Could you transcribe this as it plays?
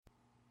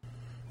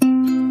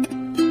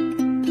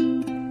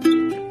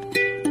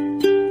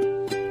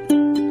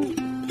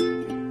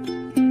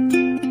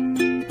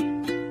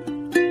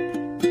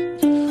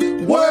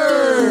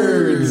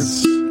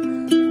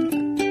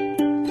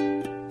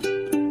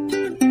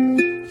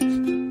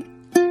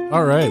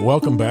All right,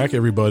 welcome back,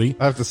 everybody.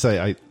 I have to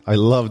say, I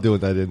love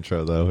doing that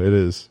intro, though.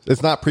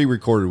 It's not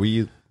pre-recorded.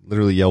 We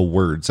literally yell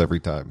words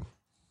every time.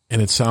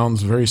 And it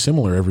sounds very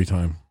similar every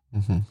time.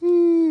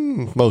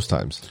 Most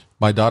times.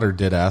 My daughter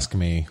did ask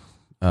me,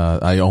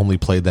 I only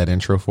played that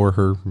intro for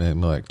her maybe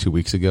like 2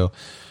 weeks ago,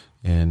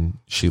 and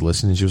she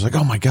listened and she was like,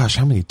 oh my gosh,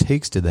 how many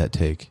takes did that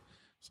take?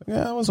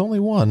 Yeah, it was only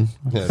one.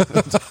 Yeah.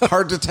 It's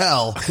hard to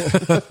tell.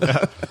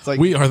 It's like,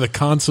 We are the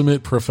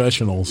consummate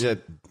professionals. yeah,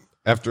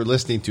 after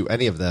listening to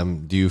any of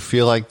them, do you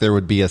feel like there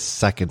would be a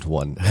second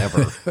one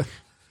ever?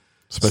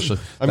 Especially,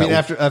 I mean,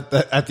 after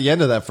at the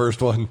end of that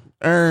first one.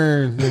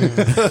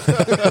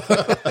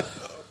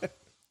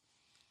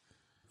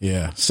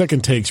 Yeah,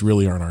 second takes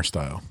really aren't our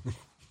style.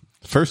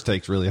 First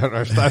takes really aren't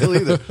our style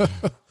either.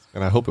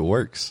 And I hope it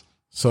works.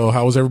 So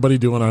how is everybody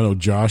doing? I know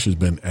Josh has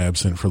been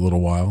absent for a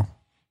little while.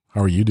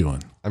 How are you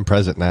doing? I'm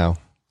present now.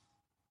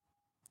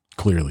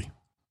 Clearly.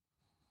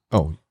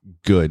 Oh,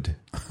 good.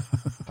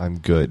 I'm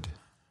good.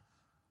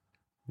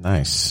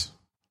 nice.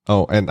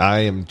 Oh, and I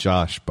am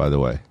Josh, by the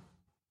way.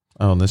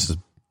 Oh, and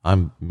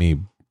I'm me,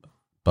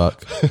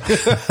 Buck.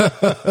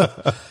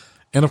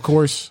 And of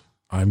course,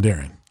 I'm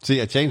Darren. See,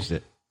 I changed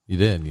it. You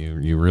did.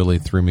 You really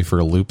threw me for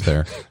a loop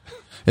there.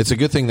 It's a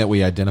good thing that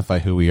we identify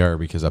who we are,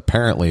 because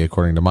apparently,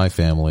 according to my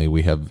family,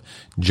 we have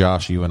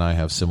Josh, you and I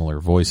have similar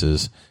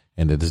voices,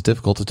 and it is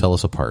difficult to tell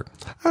us apart.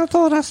 I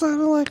thought I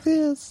sounded like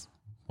this.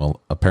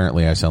 Well,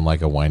 apparently I sound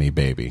like a whiny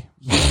baby.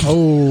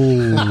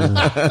 Oh,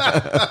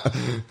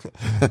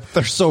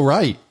 They're so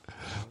right.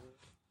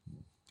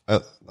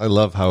 I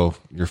love how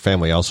your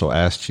family also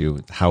asked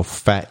you how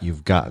fat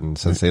you've gotten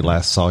since they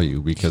last saw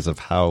you, because of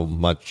how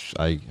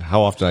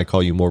often I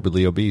call you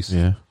morbidly obese.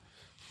 Yeah.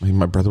 I mean,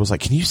 my brother was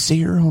like, can you see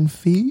your own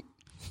feet?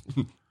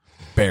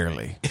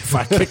 Barely. if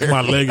I kick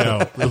my leg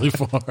out really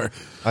far.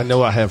 I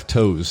know I have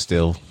toes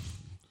still.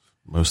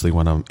 Mostly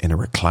when I'm in a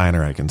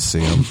recliner, I can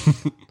see them.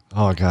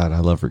 Oh God, I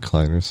love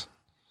recliners.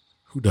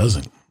 Who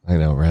doesn't? I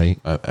know, right?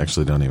 I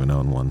actually don't even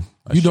own one.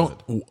 Don't.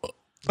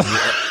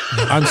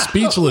 I'm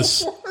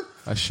speechless.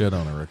 I should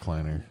own a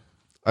recliner.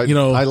 I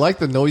like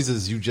the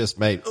noises you just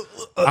made.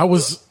 I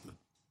was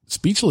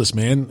speechless,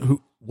 man.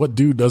 What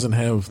dude doesn't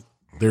have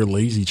their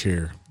lazy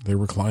chair, their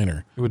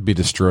recliner? It would be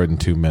destroyed in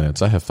 2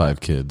 minutes. I have 5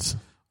 kids.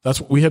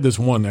 We had this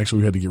one. Actually,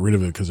 we had to get rid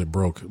of it because it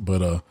broke.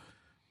 But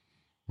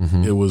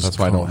it was. That's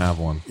why I don't have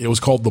one. It was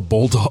called the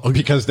Bulldog,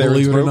 Because they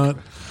believe it or broke?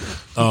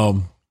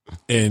 not.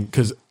 And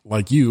because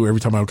like you,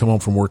 every time I would come home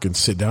from work and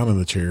sit down in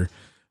the chair,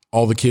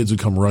 all the kids would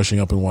come rushing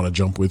up and want to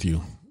jump with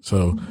you.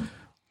 So,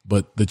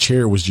 but the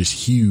chair was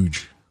just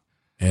huge,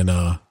 and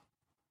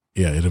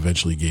it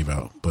eventually gave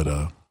out.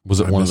 But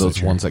Was it I one of miss the those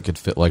chair. ones that could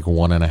fit like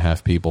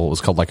 1.5 people? It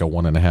was called like a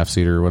 1.5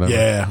 seater or whatever.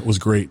 Yeah, it was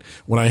great.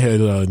 When I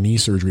had knee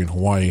surgery in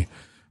Hawaii,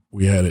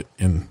 we had it,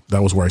 and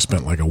that was where I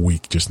spent like a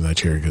week just in that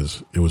chair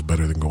because it was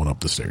better than going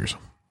up the stairs.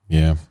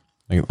 Yeah.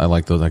 I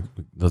like those.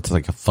 That's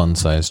like a fun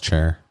size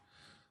chair.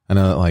 I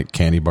know that like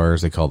candy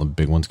bars, they call them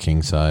big ones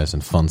king size,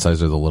 and fun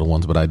size are the little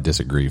ones, but I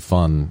disagree.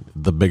 Fun,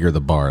 the bigger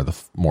the bar, the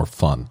more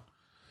fun.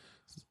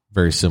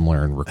 Very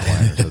similar in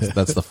recliners.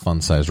 That's the fun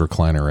size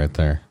recliner right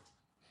there.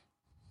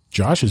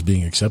 Josh is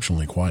being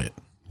exceptionally quiet.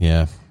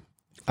 Yeah.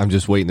 I'm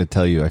just waiting to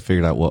tell you. I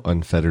figured out what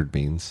unfettered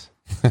means.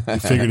 You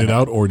figured it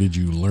out, or did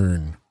you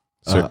learn?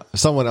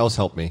 Someone else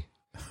helped me.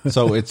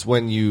 So it's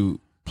when you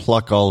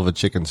pluck all of a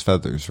chicken's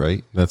feathers,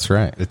 right? That's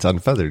right. It's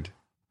unfeathered.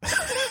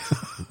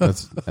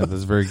 That's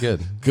very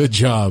good. Good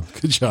job.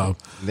 Good job.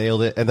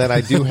 Nailed it. And then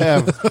I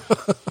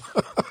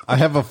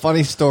have a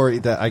funny story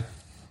that I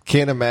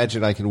can't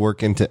imagine I can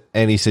work into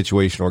any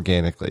situation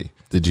organically.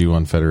 Did you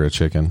unfeather a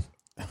chicken?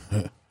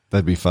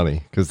 That'd be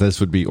funny because this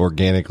would be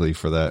organically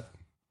for that.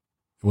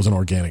 It was an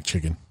organic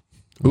chicken.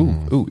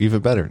 Ooh,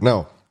 even better.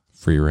 No.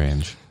 Free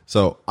range.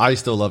 So I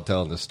still love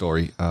telling this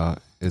story.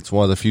 It's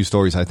one of the few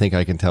stories I think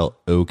I can tell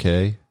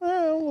okay.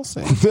 We'll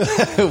see.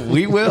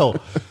 We will.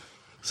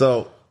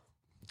 So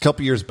a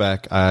couple years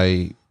back,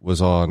 I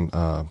was on,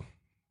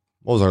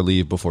 what was our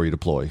leave before you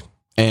deploy?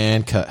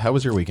 And cut. How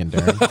was your weekend,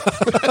 Darren?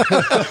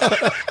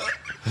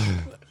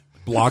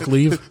 Block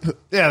leave?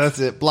 Yeah, that's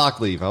it. Block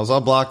leave. I was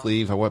on block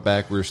leave. I went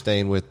back. We were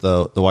staying with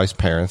the wife's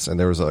parents, and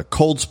there was a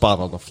cold spot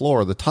on the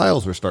floor. The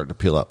tiles were starting to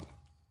peel up.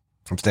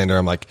 I'm standing there.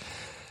 I'm like,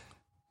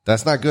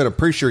 that's not good. I'm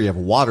pretty sure you have a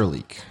water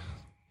leak.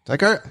 It's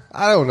like, all right,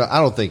 I don't know. I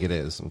don't think it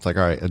is. It's like,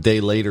 all right, a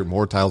day later,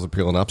 more tiles are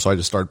peeling up. So I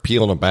just started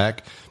peeling them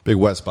back. Big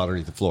wet spot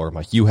underneath the floor. I'm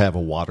like, you have a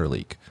water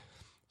leak.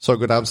 So I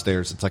go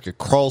downstairs. It's like a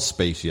crawl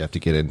space you have to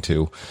get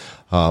into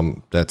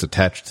that's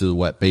attached to the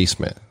wet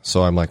basement.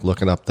 So I'm like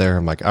looking up there.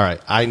 I'm like, all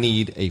right, I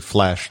need a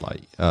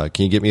flashlight. Can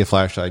you get me a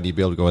flashlight? I need to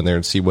be able to go in there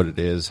and see what it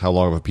is, how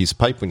long of a piece of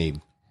pipe we need.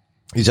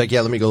 He's like,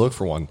 yeah, let me go look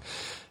for one.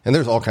 And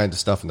there's all kinds of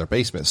stuff in their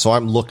basement. So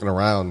I'm looking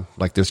around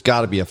like there's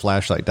got to be a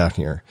flashlight down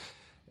here.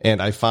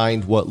 And I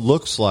find what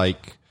looks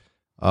like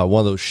one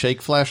of those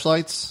shake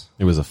flashlights.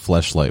 It was a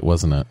fleshlight,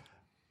 wasn't it?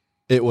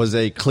 It was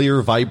a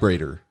clear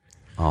vibrator.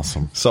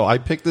 Awesome. So I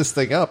picked this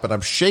thing up and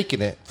I'm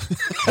shaking it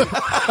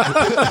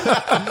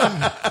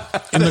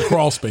In the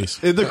crawl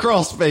space. in the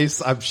crawl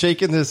space. I'm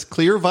shaking this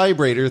clear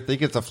vibrator,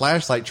 think it's a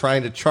flashlight,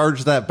 trying to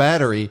charge that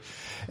battery.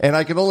 And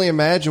I can only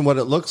imagine what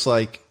it looks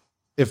like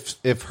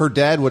if her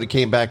dad would have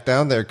came back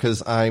down there,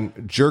 because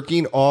I'm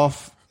jerking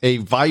off a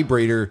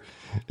vibrator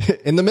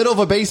in the middle of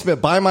a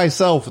basement by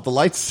myself with the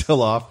lights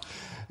still off.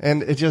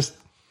 And it just...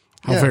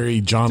 How very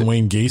John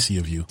Wayne Gacy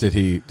of you. Did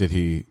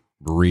he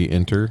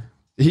re-enter?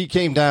 He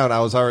came down. I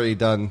was already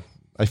done.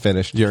 I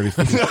finished. You already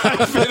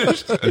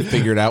finished? You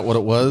figured out what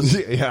it was?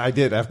 Yeah, I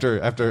did.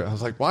 After I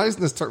was like, why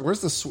isn't this...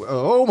 where's the...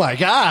 oh, my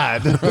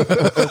God.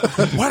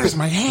 Why does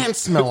my hand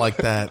smell like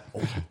that?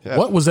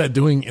 What was that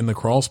doing in the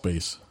crawl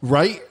space?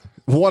 Right?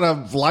 One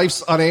of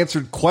life's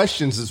unanswered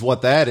questions is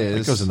what that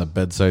is. It goes in the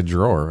bedside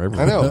drawer.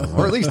 I know.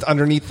 Or at least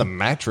underneath the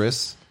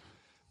mattress.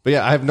 But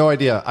yeah, I have no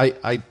idea.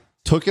 I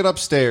took it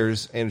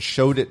upstairs and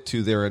showed it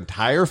to their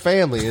entire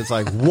family. It's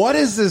like, what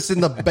is this in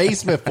the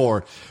basement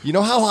for? You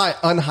know how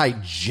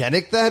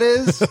unhygienic that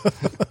is?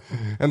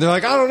 And they're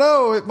like, I don't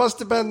know. It must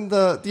have been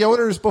the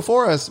owners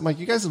before us. I'm like,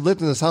 you guys have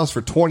lived in this house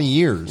for 20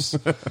 years.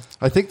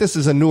 I think this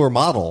is a newer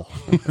model.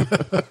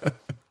 It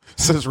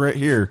says right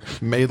here,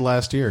 made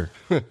last year.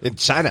 In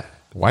China.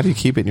 Why do you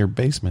keep it in your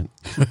basement?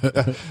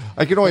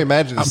 I can only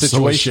imagine the I'm so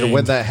situation ashamed.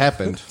 when that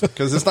happened,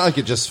 because it's not like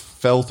it just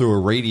fell through a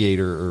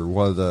radiator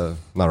or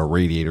not a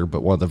radiator,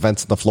 but one of the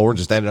vents in the floor and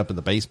just ended up in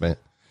the basement.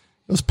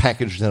 It was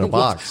packaged in a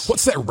box.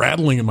 What's that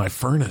rattling in my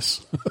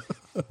furnace?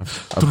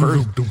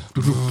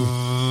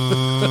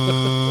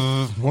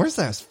 Where's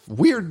that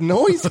weird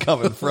noise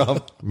coming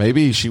from?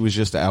 Maybe she was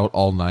just out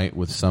all night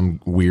with some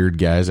weird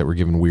guys that were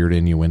giving weird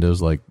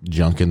innuendos like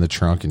junk in the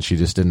trunk, and she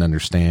just didn't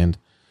understand.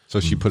 So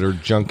she put her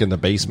junk in the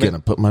basement.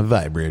 Gonna put my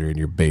vibrator in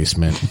your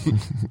basement.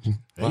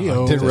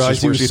 Hey-o. Didn't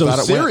realize just he where was she so thought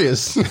it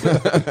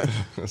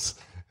serious.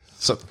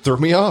 So threw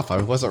me off.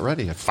 I wasn't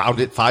ready. I found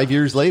it 5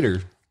 years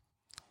later.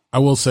 I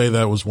will say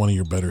that was one of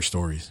your better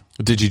stories.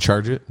 Did you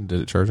charge it?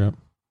 Did it charge up?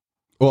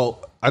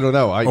 Well, I don't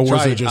know. Or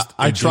was it just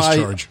a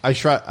discharge? I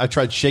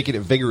tried shaking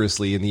it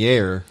vigorously in the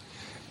air.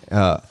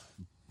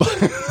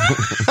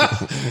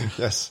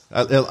 Yes,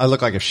 I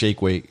look like a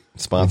Shake Weight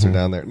sponsor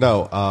down there.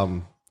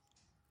 No,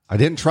 I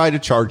didn't try to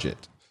charge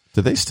it.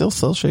 Do they still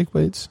sell shake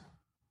weights?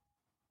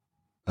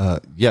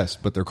 Yes,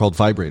 but they're called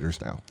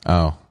vibrators now.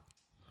 Oh,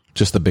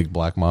 just the big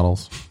black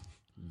models.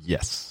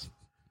 Yes.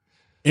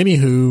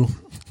 Anywho,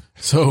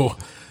 so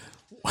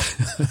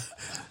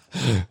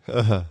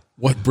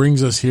what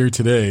brings us here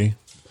today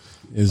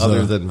is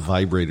Other than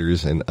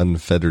vibrators and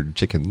unfettered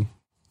chicken.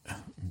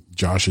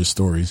 Josh's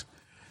stories.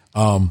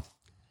 Buck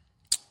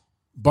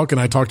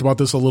and I talked about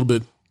this a little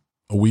bit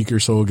a week or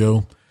so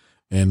ago,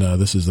 and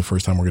this is the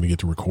first time we're going to get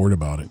to record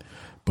about it.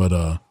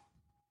 But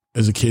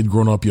as a kid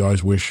growing up, you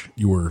always wish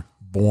you were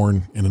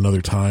born in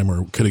another time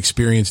or could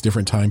experience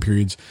different time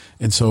periods.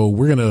 And so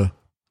we're going to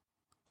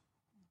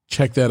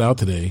check that out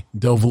today,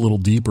 delve a little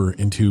deeper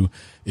into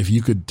if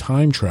you could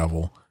time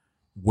travel,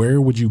 where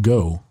would you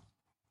go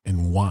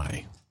and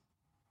why?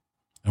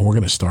 And we're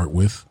going to start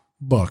with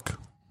Buck.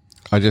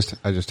 I just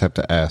have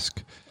to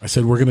ask. I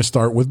said we're going to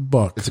start with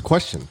Buck. It's a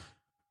question.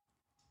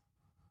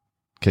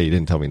 Okay, you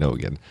didn't tell me no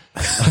again.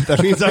 That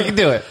means I can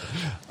do it.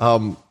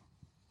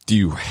 Do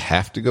you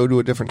have to go to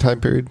a different time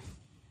period?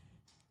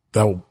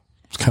 That's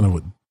kind of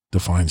what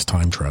defines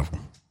time travel.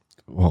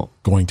 Well,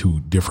 Going to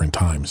different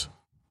times.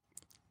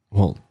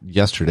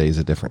 yesterday is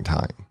a different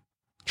time.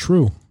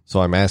 True.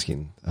 So I'm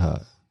asking.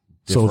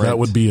 So that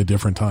would be a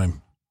different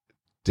time.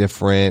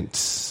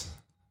 Different,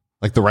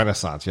 like the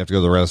Renaissance. You have to go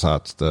to the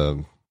Renaissance,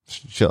 the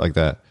shit like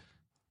that.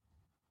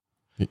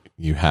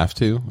 You have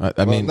to.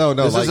 I mean, no,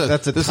 This like, is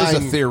that's a this time-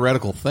 is a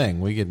theoretical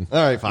thing. We can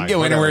All right, fine. go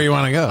whatever. anywhere you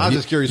want to go. I'm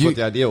just curious what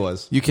the idea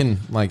was. You can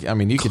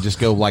you could just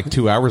go like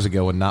 2 hours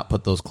ago and not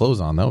put those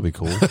clothes on. That would be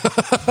cool.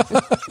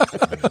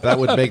 That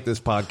would make this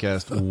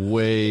podcast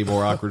way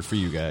more awkward for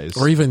you guys.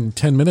 Or even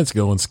 10 minutes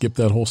ago and skip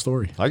that whole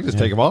story. I can just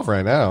take them off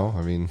right now.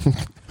 I mean,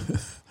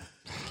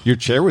 your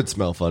chair would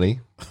smell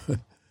funny.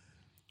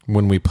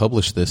 When we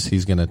publish this,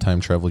 he's going to time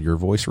travel your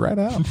voice right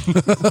out.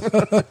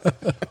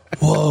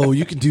 Whoa,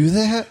 you can do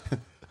that?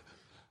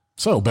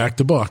 So back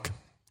to Buck.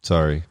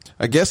 Sorry.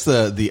 I guess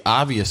the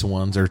obvious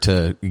ones are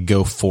to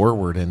go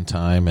forward in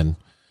time and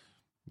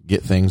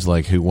get things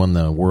like who won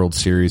the World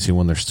Series, who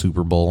won their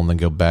Super Bowl, and then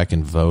go back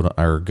and vote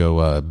or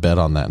go bet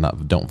on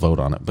that. Don't vote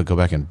on it, but go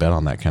back and bet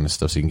on that kind of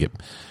stuff so you can get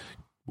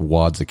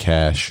wads of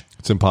cash.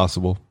 It's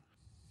impossible.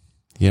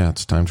 Yeah,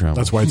 it's time travel.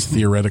 That's why it's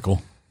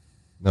theoretical.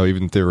 No,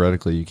 even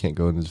theoretically, you can't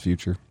go into the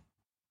future.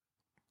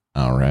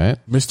 All right.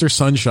 Mr.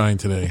 Sunshine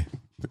today.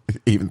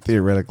 Even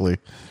theoretically.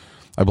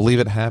 I believe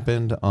it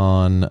happened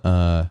on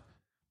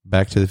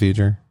Back to the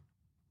Future.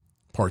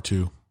 Part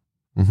 2.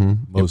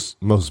 Mm-hmm.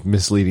 Most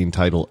misleading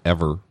title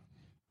ever.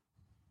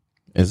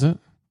 Is it?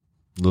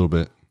 A little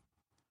bit.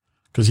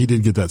 Because he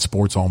did get that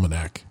sports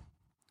almanac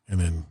and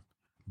then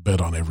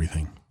bet on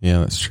everything. Yeah,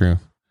 that's true.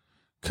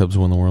 Cubs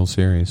won the World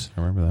Series.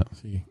 I remember that.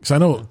 Because I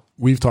know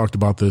we've talked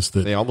about this,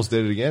 that They almost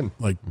did it again.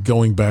 like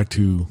going back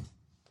to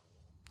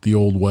the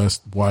old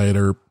West, Wyatt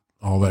Earp,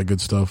 all that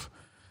good stuff.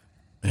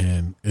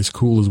 And as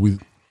cool as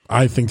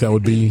I think that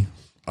would be,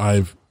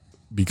 I've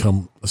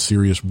become a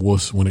serious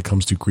wuss when it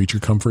comes to creature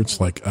comforts.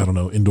 Like, I don't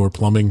know, indoor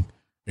plumbing,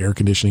 air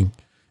conditioning.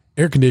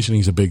 Air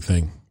conditioning is a big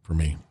thing for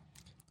me.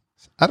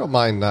 I don't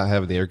mind not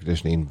having the air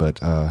conditioning, but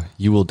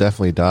you will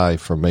definitely die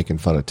from making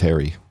fun of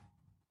Terry.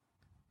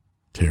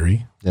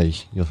 Terry? Yeah,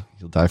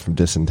 you'll die from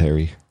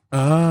dysentery.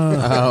 Nice.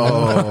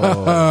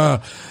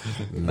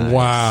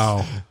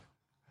 Wow.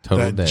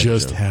 Total That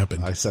just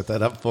happened. I set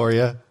that up for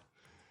you.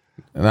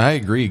 And I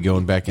agree,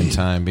 going back in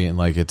time, being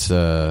like, it's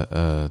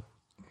I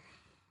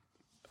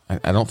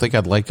don't think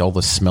I'd like all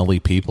the smelly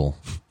people.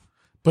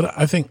 But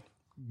I think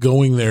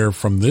going there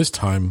from this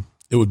time,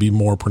 it would be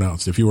more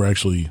pronounced. If you were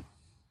actually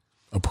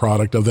a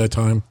product of that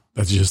time,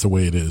 that's just the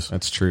way it is.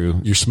 That's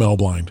true. You're smell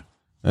blind.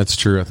 That's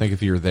true. I think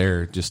if you're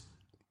there, just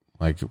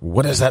like,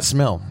 what does that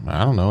smell?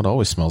 I don't know. It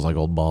always smells like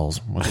old balls.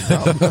 What's the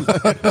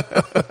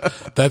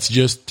problem? That's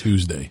just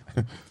Tuesday.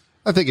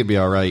 I think it'd be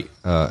all right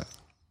to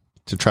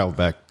travel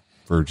back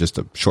for just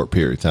a short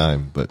period of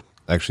time, but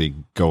actually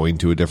going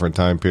to a different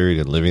time period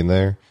and living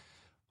there,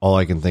 all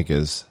I can think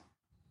is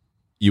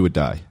you would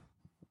die.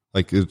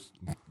 Like, you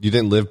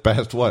didn't live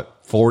past,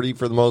 40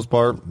 for the most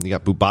part? You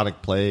got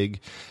bubonic plague.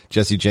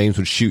 Jesse James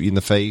would shoot you in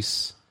the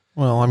face.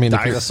 Well, I mean,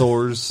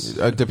 dinosaurs.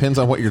 It depends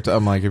on what you're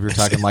talking like. If you're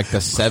talking like the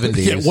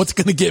 70s. Yeah, what's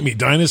going to get me?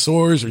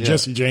 Dinosaurs or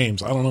Jesse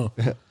James? I don't know.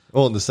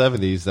 Well, in the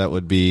 70s, that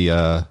would be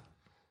the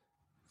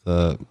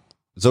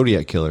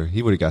Zodiac Killer.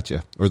 He would have got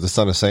you. Or the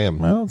Son of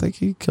Sam. I don't think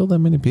he killed that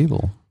many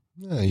people.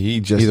 Yeah,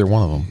 either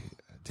one of them.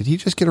 Did he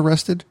just get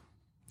arrested?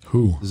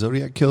 Who? The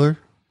Zodiac Killer?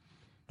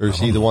 Or is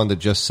he the one that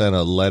just sent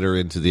a letter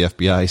into the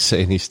FBI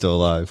saying he's still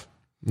alive?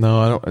 No,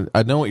 I don't.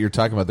 I know what you're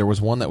talking about. There was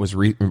one that was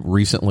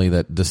recently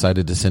that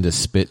decided to send a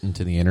spit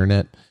into the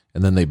internet,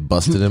 and then they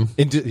busted him.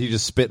 He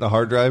just spit in a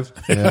hard drive?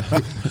 Yeah.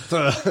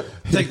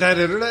 Take that,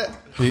 internet?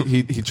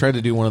 He tried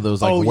to do one of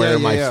those, like, where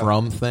am I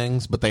from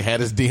things, but they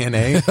had his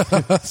DNA.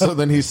 So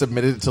then he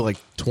submitted it to, like,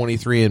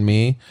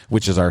 23andMe,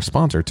 which is our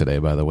sponsor today,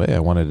 by the way. I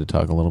wanted to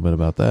talk a little bit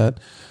about that.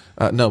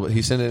 No, but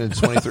he sent it in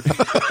 23.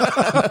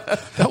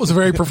 That was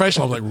very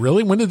professional. I'm like,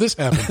 really? When did this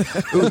happen?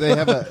 Ooh,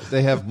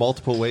 they have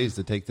multiple ways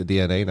to take the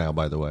DNA now,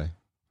 by the way.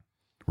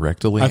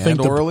 Rectally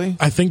and orally?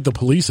 I think the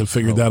police have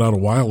figured that out a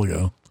while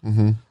ago.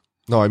 Mm-hmm.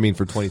 No, I mean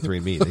for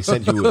 23andMe.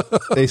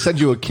 They send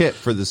you a kit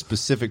for the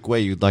specific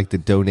way you'd like to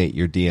donate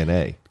your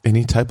DNA.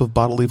 Any type of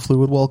bodily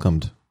fluid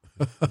welcomed.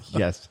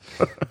 Yes.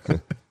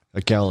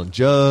 A gallon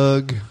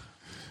jug.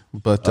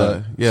 But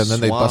and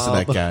then they busted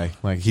that guy.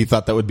 Like, he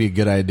thought that would be a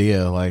good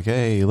idea. Like,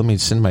 hey, let me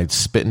send my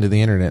spit into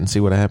the internet and see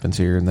what happens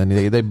here. And then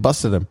they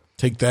busted him.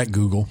 Take that,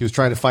 Google. He was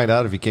trying to find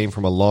out if he came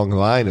from a long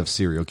line of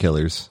serial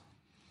killers.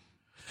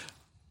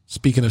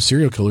 Speaking of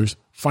serial killers,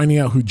 finding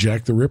out who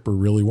Jack the Ripper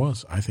really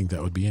was, I think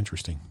that would be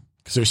interesting.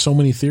 Because there's so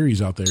many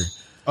theories out there.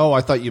 Oh, I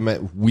thought you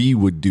meant we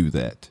would do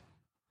that.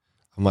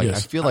 I'm like,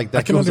 yes. I feel like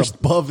that goes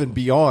above and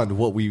beyond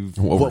what we've.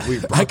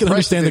 I can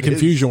understand the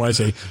confusion when I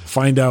say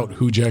find out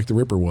who Jack the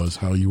Ripper was.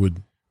 How you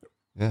would?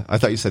 Yeah, I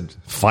thought you said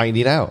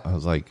finding out. I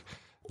was like,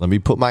 let me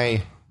put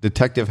my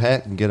detective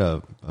hat and get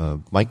a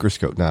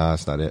microscope. Nah,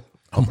 that's not it.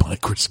 A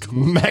microscope,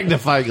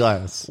 magnifying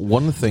glass.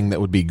 One thing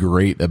that would be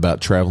great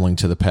about traveling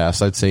to the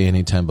past, I'd say,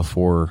 anytime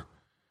before,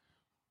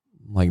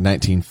 like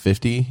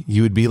 1950,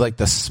 you would be like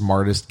the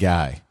smartest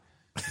guy.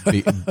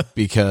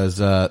 Because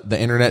the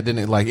internet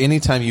didn't, like,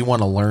 anytime you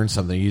want to learn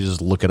something, you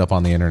just look it up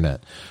on the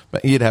internet.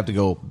 But you'd have to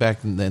go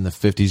back in the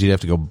 50s, you'd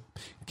have to go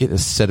get a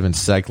set of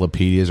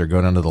encyclopedias or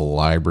go down to the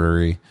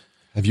library.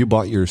 Have you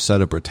bought your set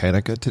of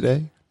Britannica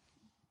today?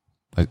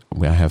 I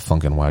have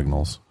Funkin'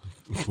 Wagnalls.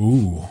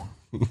 Ooh.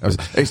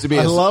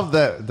 I love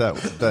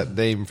that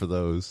name for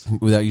those.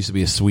 That used to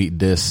be a sweet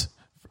diss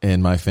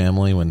in my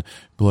family when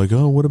be like,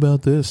 oh, what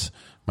about this?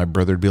 My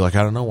brother would be like,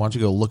 I don't know. Why don't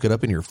you go look it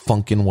up in your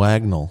Funkin'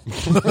 Wagnall?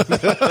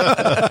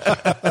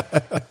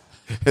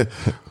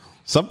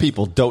 Some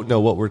people don't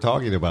know what we're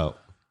talking about.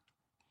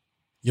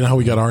 You know how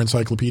we got our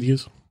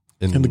encyclopedias?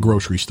 In the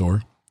grocery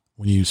store.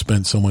 When you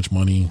spent so much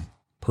money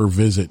per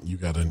visit, you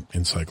got an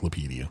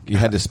encyclopedia. You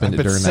had to spend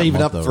it during that month,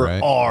 saving up though, for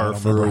right? R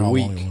for a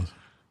week.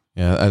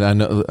 Yeah, I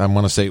know. I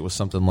want to say it was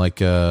something like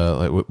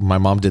my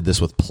mom did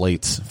this with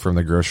plates from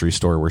the grocery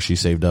store where she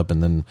saved up,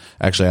 and then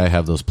actually I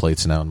have those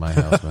plates now in my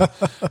house.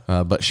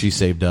 But she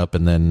saved up,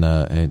 and then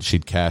and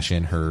she'd cash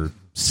in her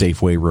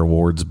Safeway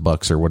rewards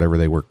bucks or whatever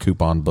they were,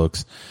 coupon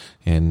books,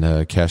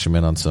 and cash them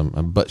in on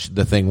some. But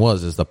the thing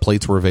was, the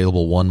plates were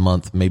available 1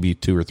 month, maybe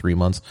 2 or 3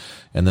 months,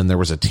 and then there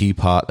was a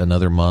teapot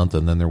another month,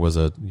 and then there was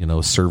a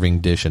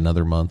serving dish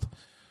another month.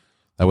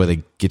 That way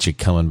they get you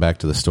coming back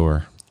to the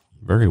store.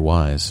 Very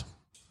wise.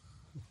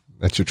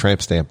 That's your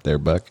tramp stamp there,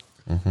 Buck.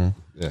 Mm-hmm.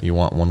 Yeah. You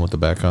want one with the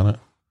back on it?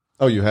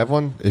 Oh, you have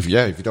one? If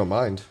you don't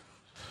mind.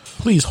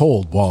 Please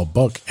hold while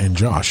Buck and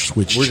Josh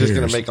switch We're chairs. just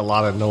going to make a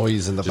lot of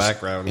noise in the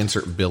background.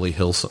 Insert Benny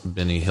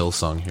Hill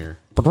song here.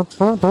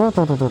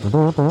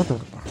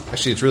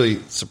 Actually, it's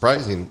really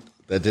surprising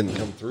that didn't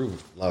come through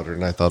louder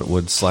than I thought it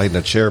would, sliding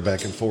a chair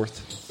back and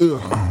forth.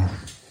 Ugh.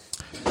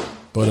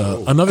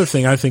 But another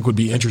thing I think would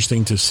be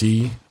interesting to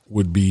see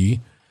would be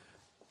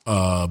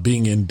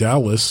being in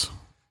Dallas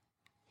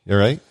You're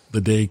right.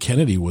 the day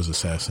Kennedy was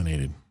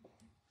assassinated.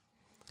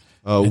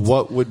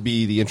 What would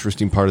be the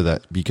interesting part of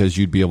that? Because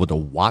you'd be able to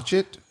watch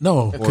it?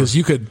 No, because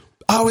you could.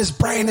 Oh, his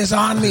brain is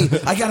on me.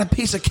 I got a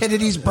piece of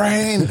Kennedy's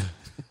brain.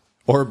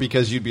 Or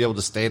because you'd be able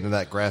to stand in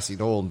that grassy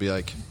knoll and be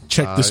like,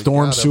 Check the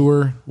storm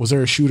sewer. Was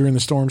there a shooter in the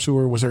storm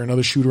sewer? Was there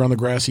another shooter on the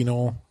grassy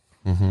knoll?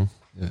 Yeah.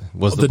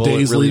 Was the The bullet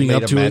days really leading made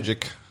up of to it?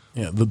 magic?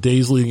 Yeah, the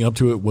days leading up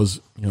to it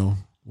was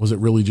it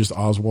really just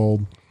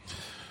Oswald?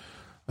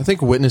 I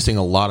think witnessing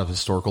a lot of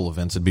historical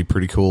events would be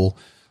pretty cool.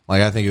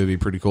 Like, I think it would be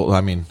pretty cool.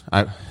 I mean,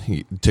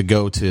 to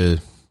go to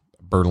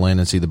Berlin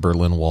and see the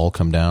Berlin Wall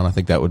come down, I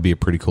think that would be a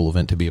pretty cool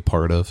event to be a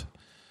part of.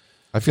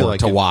 I feel like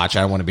to watch.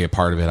 I don't want to be a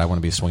part of it. I want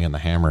to be swinging the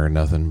hammer or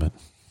nothing. But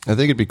I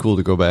think it'd be cool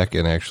to go back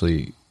and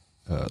actually,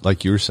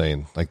 like you were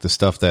saying, like the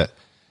stuff that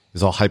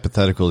is all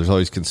hypothetical. There's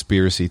always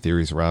conspiracy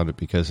theories around it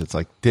because it's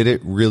like, did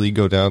it really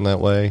go down that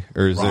way,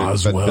 or is it been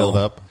Roswell. built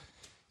up?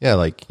 Yeah,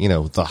 like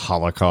the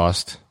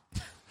Holocaust,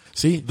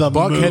 See, the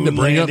Buck had to moon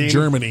bring landing. up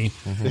Germany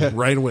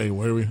right away.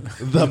 Where we?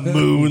 the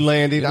moon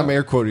landing. I'm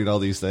air quoting all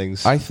these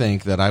things. I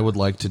think that I would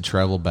like to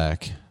travel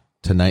back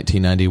to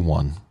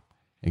 1991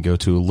 and go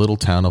to a little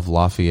town of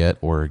Lafayette,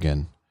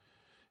 Oregon,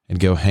 and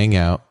go hang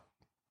out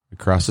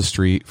across the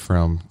street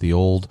from the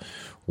old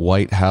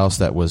White House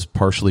that was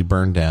partially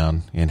burned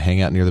down, and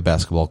hang out near the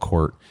basketball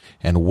court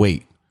and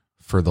wait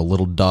for the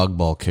little dog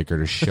ball kicker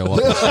to show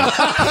up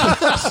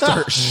and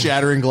start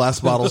shattering glass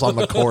bottles on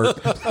the court.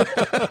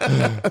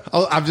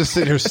 I'm just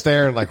sitting here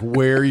staring like,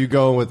 where are you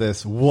going with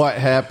this? What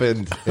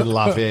happened in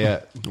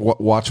Lafayette?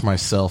 Watch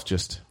myself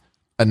just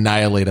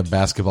annihilate a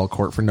basketball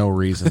court for no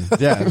reason.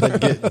 Yeah,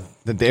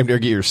 then damn near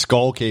get your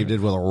skull caved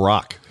in with a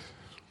rock.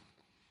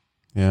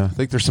 Yeah, I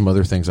think there's some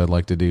other things I'd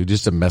like to do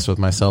just to mess with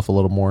myself a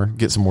little more,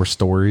 get some more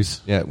stories.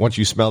 Yeah, once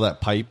you smell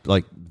that pipe,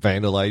 like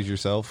vandalize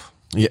yourself.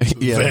 Yeah,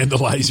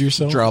 Vandalize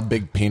yourself. Draw a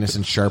big penis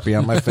and Sharpie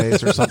on my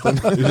face or something.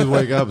 You just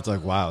wake up, it's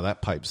like, wow,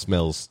 that pipe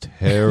smells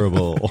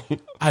terrible.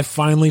 I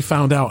finally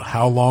found out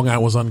how long I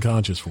was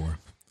unconscious for.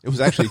 It was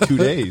actually 2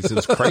 days.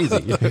 It's crazy.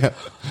 That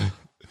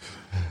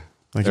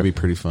could be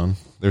pretty fun.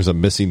 There's a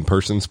missing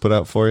persons put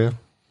out for you.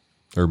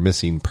 Or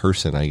missing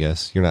person, I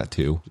guess. You're not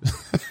two.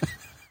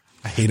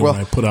 I hate it when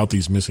I put out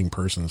these missing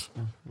persons.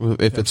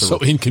 If it's So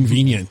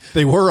inconvenient.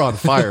 They were on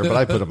fire, but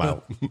I put them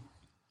out.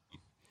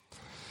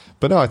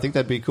 But no, I think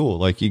that'd be cool.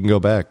 Like, you can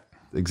go back.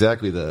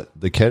 Exactly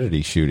the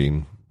Kennedy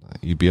shooting.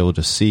 You'd be able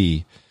to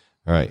see,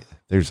 all right,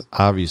 there's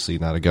obviously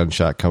not a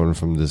gunshot coming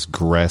from this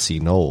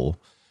grassy knoll.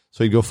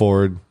 So you go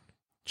forward,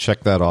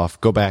 check that off,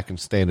 go back and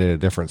stand in a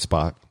different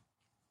spot.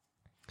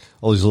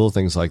 All these little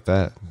things like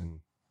that.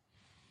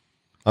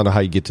 I don't know how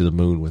you get to the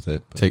moon with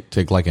it.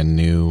 take like a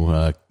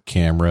new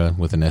camera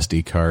with an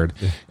SD card,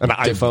 An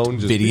iPhone,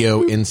 just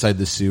video inside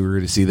the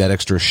sewer to see that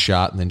extra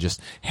shot, and then just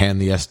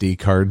hand the SD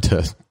card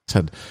to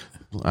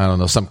I don't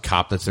know, some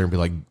cop that's there and be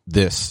like,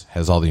 "This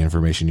has all the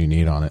information you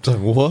need on it."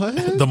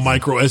 What? The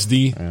micro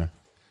SD.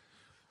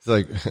 It's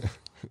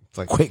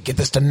like Quick, get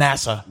this to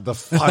NASA. the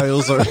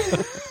files are.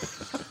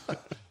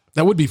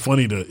 That would be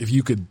funny if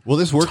you could. Will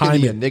this work in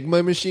time the it,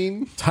 Enigma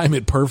machine? time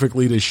it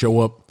perfectly to show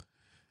up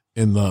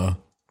in the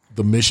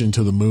mission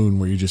to the moon,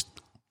 where you just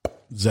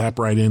zap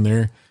right in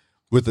there.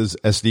 With his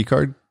SD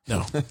card?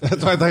 No,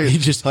 That's why I thought you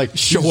just like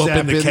show up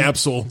zap in the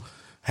capsule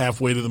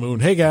halfway to the moon.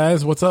 Hey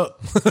guys, what's up?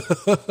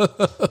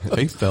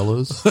 Hey,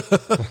 fellas.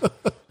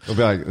 I'll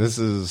be like, this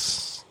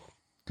is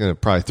gonna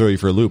probably throw you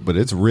for a loop, but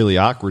it's really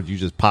awkward. You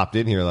just popped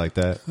in here like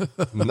that.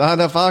 Not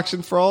enough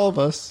oxygen for all of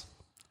us.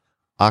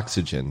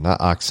 Oxygen, not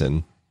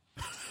oxen.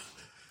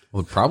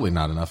 Well, probably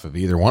not enough of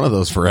either one of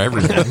those for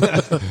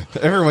everything.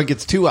 Everyone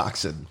gets 2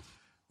 oxen.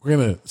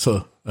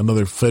 So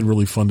another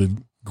federally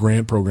funded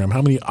grant program.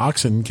 How many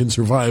oxen can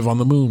survive on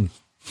the moon?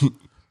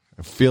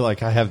 I feel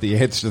like I have the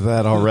answer to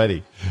that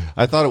already.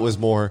 I thought it was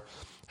more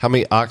how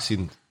many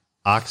oxygens,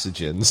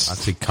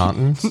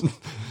 Oxycontin?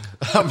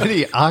 how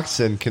many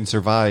oxen can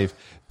survive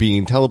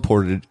being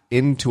teleported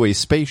into a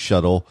space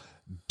shuttle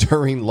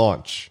during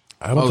launch?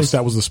 I don't think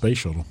that was the space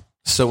shuttle.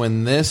 So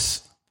in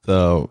this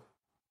So,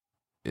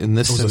 It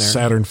was scenario, a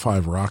Saturn V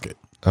rocket.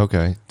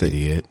 okay,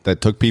 idiot. that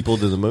took people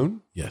to the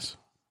moon. Yes.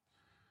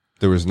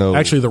 There was no.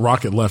 Actually, the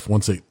rocket left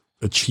once it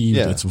achieved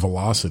Yeah. its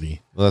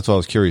velocity. well, that's what I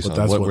was curious But on.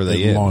 that's What what were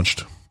they it in?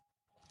 launched.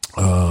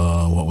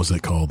 What was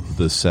it called?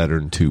 The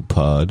Saturn II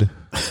pod.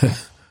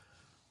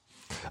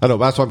 I know.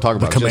 That's what I'm talking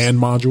The about. command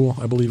module,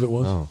 I believe it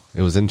was. Oh,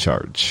 it was in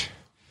charge.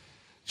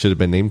 Should have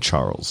been named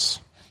Charles.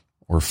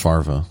 Or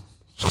Farva.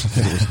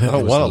 I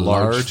don't want a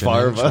large and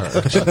in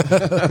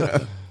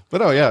farva.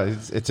 But oh yeah,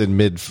 it's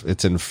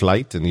in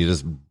flight, and you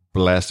just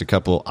blast a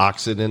couple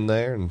oxen in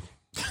there, and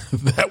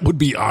That would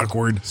be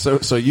awkward.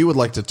 So you would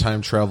like to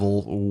time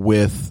travel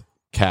with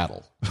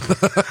cattle?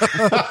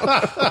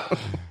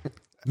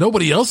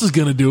 Nobody else is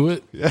going to do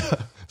it.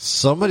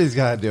 somebody's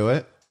got to do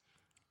it.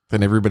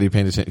 Then everybody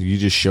paying attention. You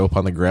just show up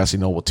on the grassy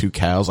knoll with 2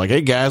 cows, like,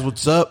 "Hey guys,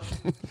 what's up?"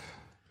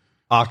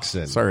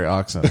 Oxen. Sorry,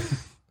 oxen.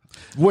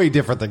 way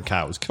different than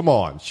cows. Come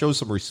on, show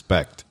some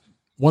respect.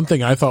 One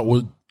thing I thought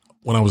was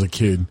when I was a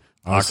kid,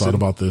 I always Oxen. thought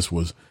about this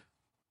was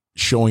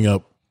showing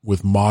up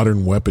with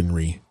modern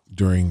weaponry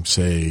during,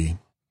 say,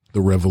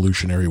 the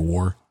Revolutionary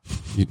War.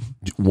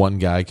 One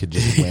guy could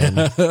just win.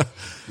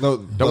 No,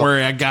 Don't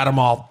worry, I got them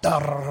all.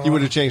 He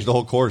would have changed the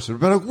whole course. It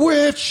would have been like,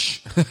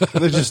 witch!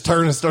 And they just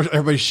turn and start,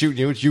 everybody shooting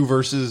you. It's you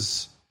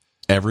versus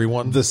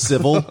Everyone. the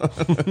civil.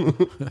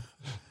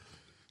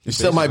 You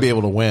still might be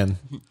able to win.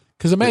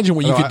 Because imagine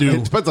what you could do.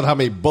 It depends on how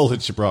many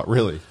bullets you brought,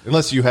 really.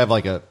 Unless you have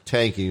like a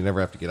tank and you never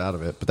have to get out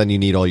of it. But then you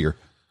need all your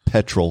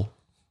petrol.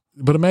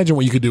 But imagine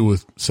what you could do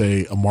with,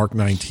 say, a Mark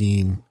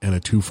 19 and a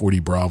 240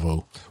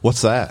 Bravo.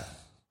 What's that?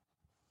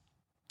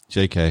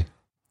 JK.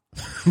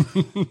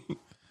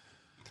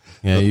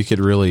 Yeah, you could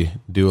really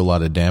do a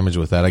lot of damage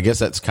with that. I guess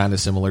that's kind of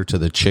similar to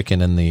the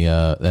chicken and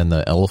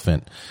the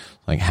elephant.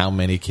 Like how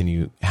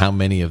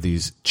many of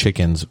these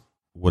chickens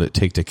would it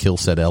take to kill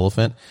said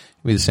elephant?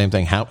 It'd be the same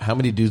thing. How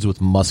many dudes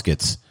with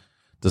muskets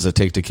does it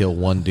take to kill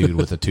one dude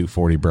with a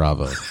 240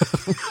 Bravo?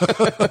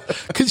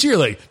 Because you're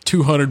like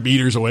 200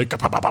 meters away.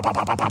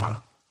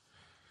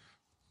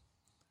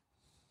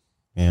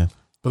 Yeah.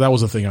 But that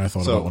was the thing I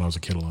thought So- about when I was a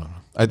kid a lot.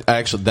 I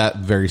actually, that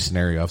very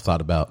scenario I've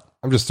thought about.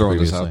 I'm just throwing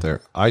this Previously. out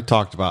there. I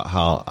talked about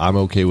how I'm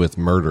okay with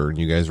murder, and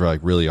you guys were like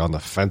really on the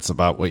fence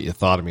about what you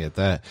thought of me at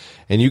that.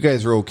 And you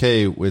guys are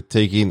okay with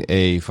taking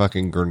a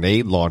fucking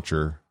grenade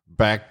launcher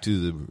back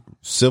to the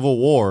Civil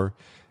War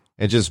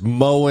and just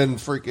mowing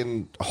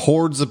freaking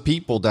hordes of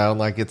people down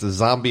like it's a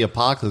zombie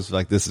apocalypse.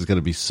 Like, this is going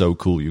to be so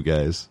cool, you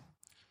guys.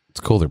 It's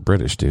cool they're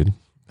British, dude.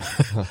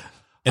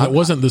 And it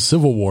wasn't the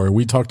Civil War.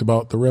 We talked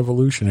about the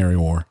Revolutionary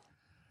War.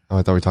 Oh,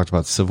 I thought we talked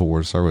about Civil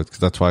War to start with, because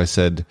that's why I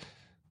said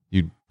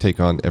you take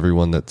on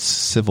everyone that's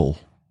civil.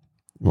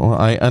 Well,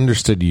 I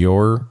understood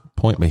your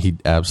point, but he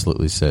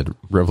absolutely said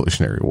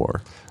Revolutionary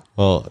War.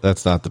 Well,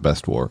 that's not the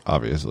best war,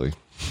 obviously.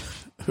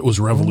 It was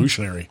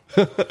revolutionary.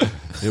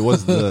 It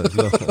was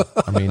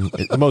I mean,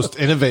 the most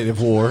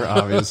innovative war,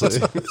 obviously.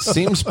 it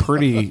seems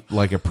pretty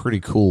like a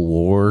pretty cool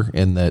war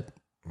in that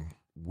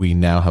we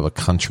now have a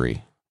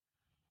country.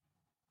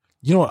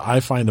 You know what I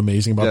find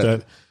amazing about Yeah,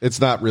 that? it's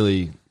not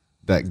really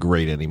that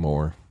great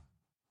anymore.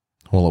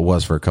 Well, it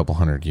was for a couple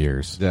hundred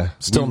years. Yeah,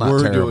 Still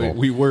not terrible.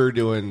 We were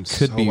doing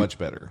so much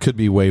better. Could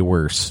be way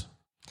worse.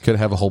 Could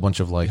have a whole bunch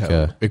of like,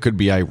 It could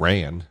be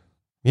Iran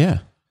yeah.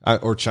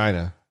 or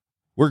China.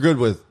 We're good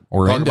with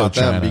Or talking about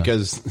them Indochina.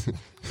 because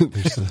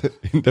there's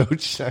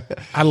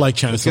Indochina I like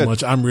China so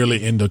much. I'm really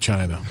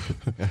Indochina.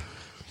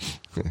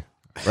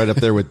 right up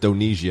there with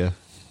Indonesia.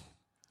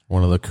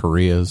 One of the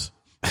Koreas.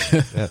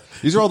 Yeah.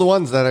 These are all the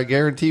ones that I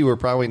guarantee we're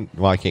probably,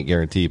 well, I can't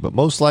guarantee, but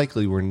most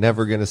likely we're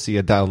never going to see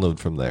a download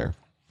from there.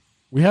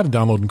 We had a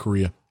download in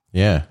Korea.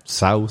 Yeah.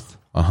 South.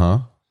 Uh-huh.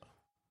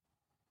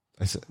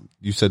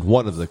 You said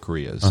one of the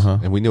Koreas,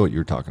 and we knew what you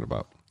were talking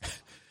about.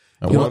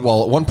 Well,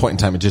 at one point in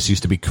time, it just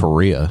used to be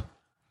Korea.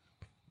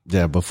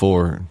 Yeah,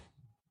 before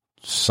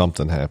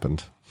something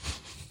happened.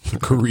 The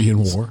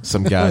Korean War.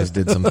 Some guys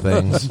did some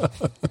things.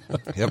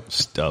 Yep,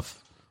 stuff.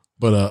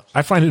 But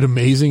I find it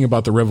amazing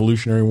about the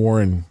Revolutionary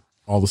War and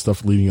all the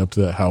stuff leading up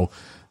to that, how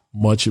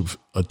much of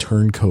a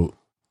turncoat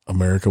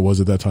America was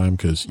at that time.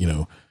 Because, you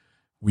know,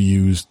 we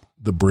used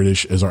the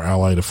British as our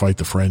ally to fight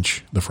the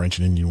French and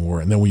Indian War.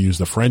 And then we used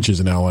the French as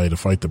an ally to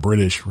fight the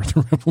British for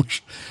the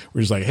Revolution.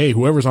 We're just like, hey,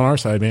 whoever's on our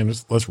side, man,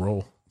 let's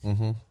roll.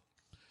 Mm-hmm.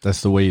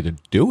 That's the way to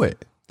do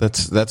it.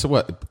 That's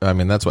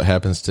what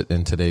happens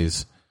in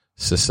today's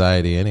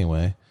society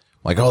anyway.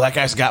 Like, oh, that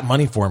guy's got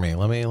money for me.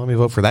 Let me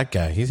vote for that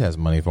guy. He has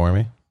money for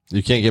me.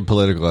 You can't get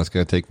political. That's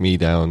going to take me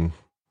down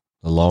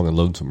a long and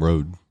lonesome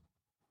road.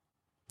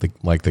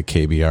 Like the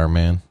KBR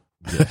man.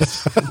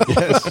 Yes.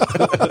 Yes.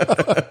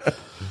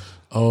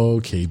 Oh,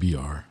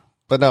 KBR.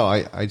 But no,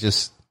 I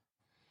don't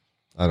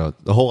know.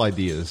 The whole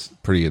idea is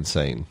pretty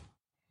insane.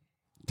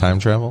 Time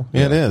travel?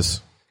 Yeah, it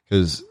is.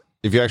 Because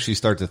if you actually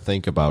start to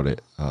think about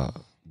it,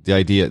 the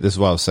idea, this is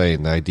what I was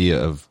saying, the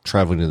idea of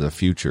traveling to the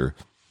future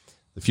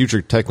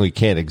technically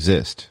can't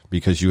exist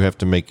because you have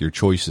to make your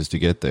choices to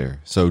get there.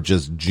 So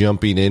just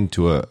jumping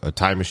into a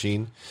time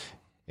machine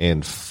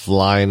and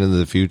flying into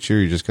the future,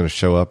 you're just going to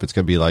show up. It's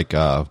going to be like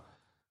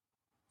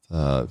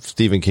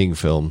Stephen King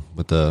film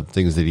with the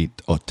things that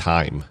eat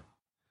time.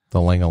 The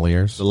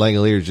Langoliers. The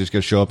Langoliers just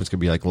going to show up. It's going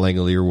to be like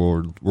Langolier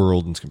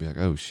world, and it's going to be like,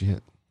 oh,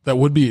 shit. That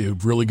would be a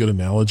really good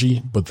analogy,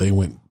 but they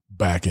went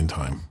back in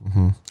time.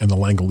 Mm-hmm. And the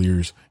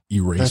Langoliers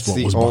erased That's what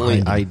the was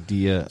only behind them.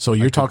 idea. So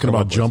you're talking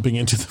about jumping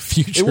into the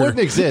future. It wouldn't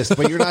exist,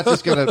 but you're not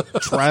just going to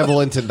travel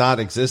into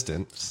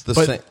non-existence.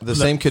 The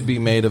same could be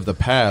made of the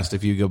past.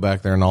 If you go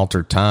back there and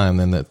alter time,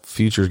 then the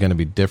future is going to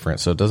be different.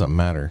 So it doesn't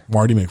matter.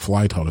 Marty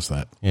McFly taught us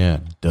that. Yeah,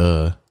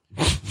 duh.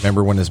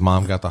 Remember when his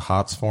mom got the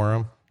hots for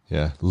him?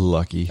 Yeah,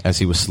 lucky. As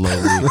he was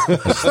slowly.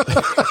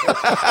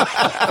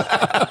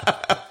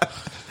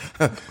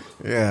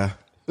 Yeah.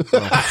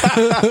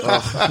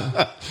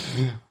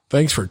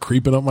 Thanks for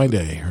creeping up my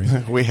day.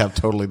 Right? We have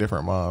totally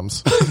different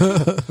moms.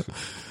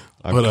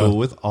 I'm cool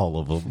with all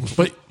of them.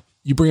 But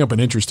you bring up an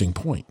interesting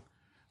point.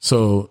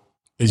 So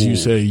as you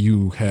say,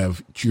 you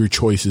have your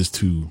choices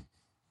to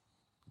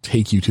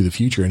take you to the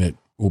future, and it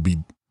will be,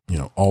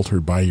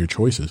 altered by your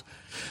choices.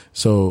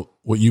 So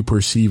what you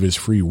perceive as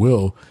free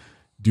will,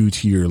 due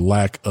to your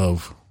lack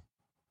of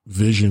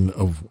vision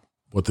of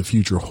what the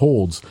future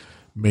holds,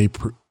 may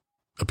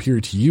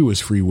appear to you as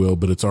free will,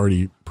 but it's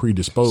already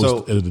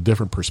predisposed at a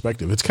different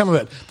perspective. It's kind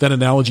of that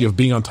analogy of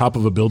being on top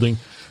of a building.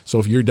 So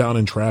if you're down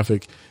in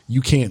traffic,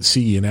 you can't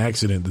see an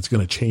accident that's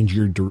going to change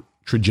your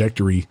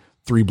trajectory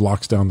 3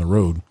 blocks down the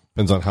road.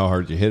 Depends on how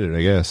hard you hit it,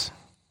 I guess.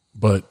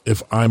 But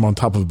if I'm on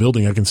top of a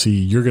building, I can see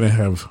you're going to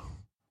have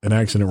an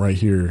accident right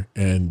here,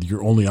 and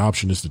your only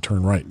option is to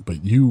turn right.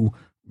 But you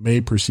may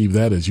perceive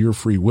that as your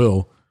free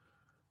will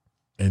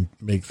and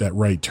make that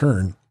right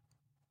turn.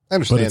 I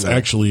understand but it's that.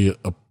 actually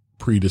a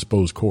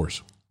predisposed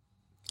course.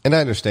 And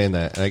I understand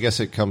that. And I guess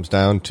it comes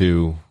down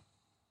to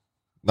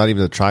not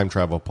even the time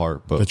travel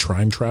part, but The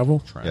time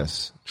travel?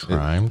 yes.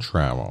 Time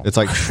travel. It's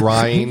like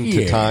trying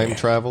to Yeah. time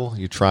travel.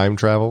 You time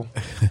travel.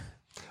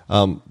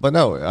 But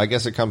no, I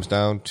guess it comes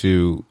down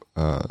to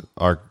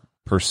our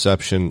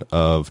perception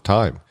of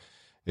time.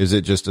 Is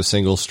it just a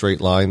single straight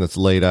line that's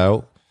laid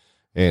out,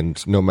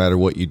 and no matter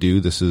what you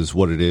do, this is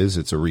what it is?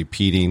 It's a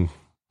repeating.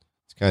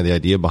 It's kind of the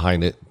idea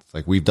behind it. It's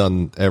like we've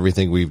done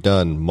everything we've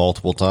done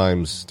multiple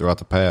times throughout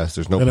the past.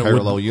 There's no Then it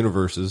parallel wouldn't-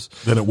 universes.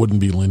 Then it wouldn't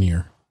be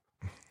linear.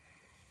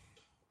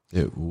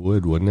 It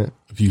would, wouldn't it?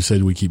 If you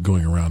said we keep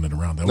going around and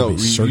around, that would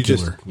be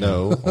circular.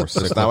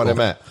 That's not what I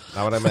meant.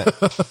 Not what I meant.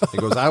 It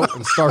goes out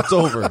and starts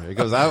over. It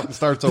goes out and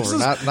starts over.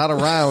 Not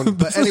around.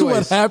 But This is what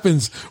anyways,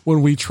 happens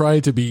when we try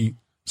to be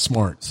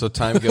smart. So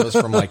time goes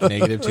from like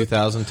negative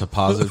 2000 to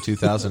positive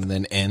 2000, and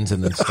then ends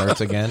and then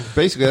starts again.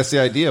 basically that's the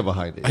idea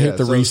behind it. I hit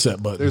the so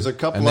reset button. There's a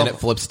couple And then of it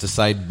flips to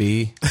side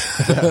B.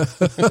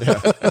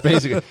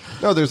 basically.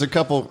 No, there's a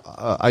couple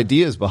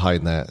ideas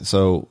behind that.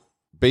 So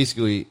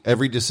basically,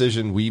 every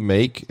decision we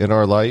make in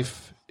our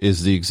life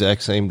is the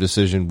exact same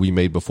decision we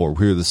made before.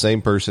 We're the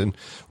same person.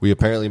 We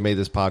apparently made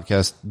this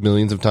podcast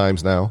millions of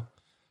times now,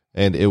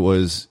 and it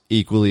was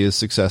equally as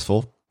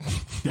successful.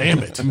 Damn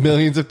it.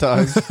 Millions of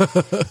times.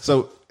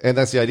 So, and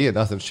that's the idea.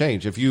 Nothing's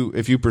changed. If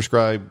you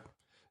prescribe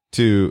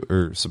to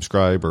or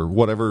subscribe or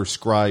whatever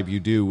scribe you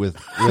do with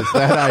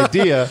that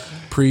idea,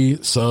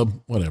 Pre, sub,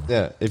 whatever.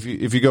 yeah. If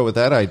you go with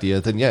that idea,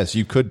 then yes,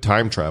 you could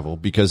time travel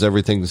because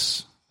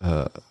everything's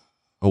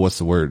what's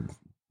the word?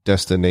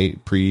 Predestined.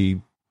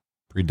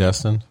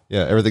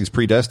 Yeah, everything's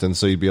predestined.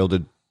 So you'd be able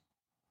to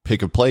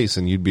pick a place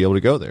and you'd be able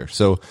to go there.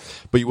 So,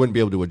 but you wouldn't be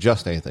able to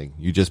adjust anything.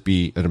 You'd just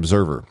be an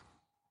observer.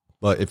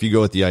 But if you go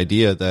with the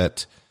idea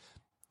that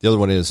the other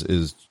one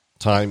is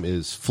time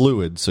is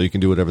fluid, so you can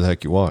do whatever the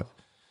heck you want.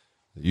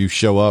 You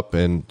show up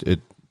and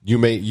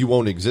you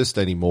won't exist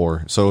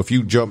anymore. So if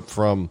you jump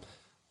from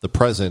the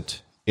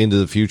present into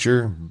the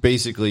future,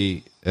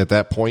 basically at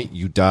that point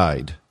you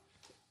died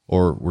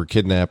or were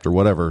kidnapped or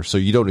whatever. So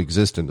you don't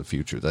exist in the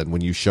future then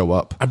when you show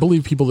up. I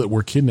believe people that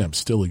were kidnapped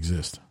still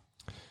exist.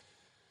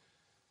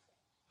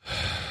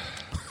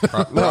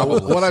 No,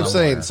 what I'm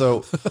saying, so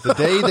the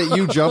day that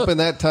you jump in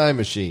that time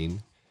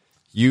machine,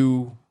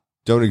 you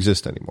don't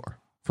exist anymore.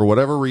 For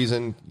whatever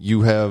reason,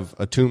 you have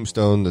a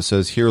tombstone that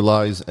says, "Here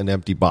lies an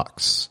empty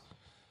box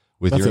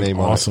with That's your an name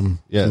awesome on it."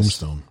 Yes.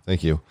 tombstone.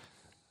 Thank you.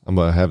 I'm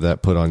going to have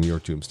that put on your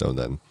tombstone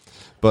then.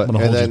 But I'm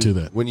gonna and hold then you to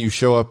that. when you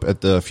show up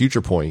at the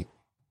future point,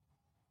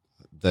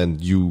 then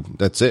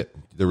that's it.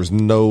 There was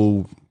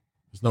no.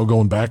 There's no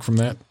going back from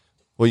that.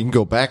 Well, you can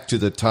go back to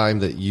the time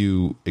that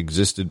you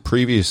existed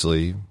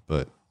previously,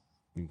 but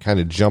you can kind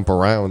of jump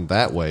around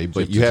that way.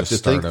 But you have to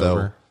think,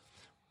 though.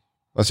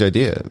 That's the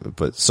idea.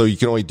 But so you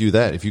can only do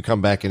that if you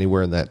come back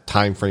anywhere in that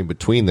time frame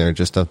between there.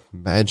 Just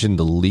imagine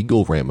the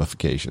legal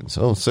ramifications.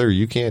 Oh, sir,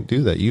 you can't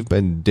do that. You've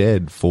been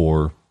dead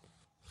for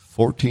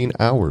 14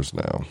 hours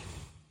now.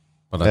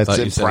 But I That's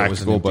thought you said it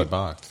was an impractical, empty but-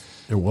 box.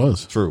 It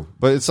was. True.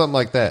 But it's something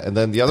like that. And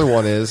then the other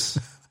one is,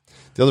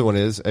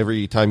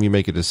 every time you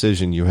make a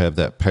decision, you have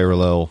that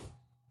parallel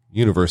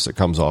universe that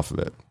comes off of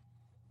it.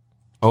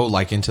 Oh,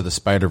 like Into the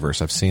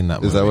Spider-Verse. I've seen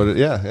that movie. Is that what it?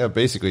 Yeah,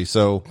 basically.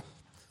 So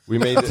we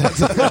made it.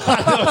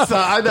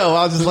 I know.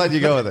 I'll just let you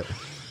go with it.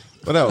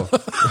 But no,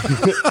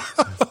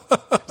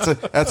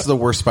 That's the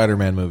worst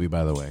Spider-Man movie,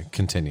 by the way.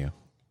 Continue.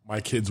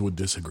 My kids would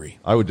disagree.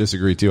 I would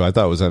disagree too. I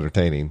thought it was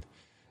entertaining.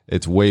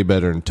 It's way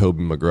better than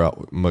Tobey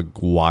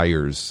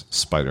Maguire's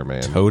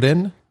Spider-Man.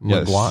 Odin?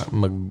 Yes.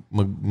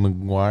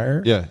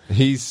 Maguire? Yeah,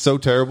 he's so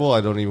terrible.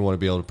 I don't even want to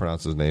be able to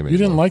pronounce his name You anymore.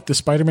 didn't like the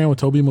Spider-Man with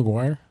Tobey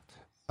Maguire?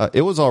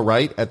 It was all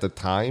right at the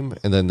time,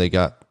 and then they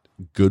got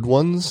good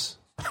ones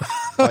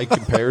by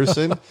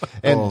comparison.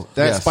 And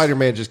that yes.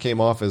 Spider-Man just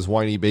came off as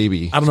whiny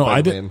baby. I don't know.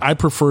 Spider-Man. I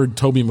preferred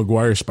Tobey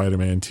Maguire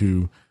Spider-Man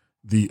to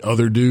the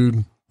other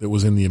dude that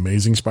was in the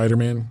Amazing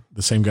Spider-Man,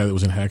 the same guy that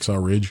was in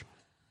Hacksaw Ridge.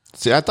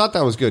 See, I thought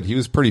that was good. He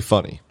was pretty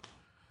funny.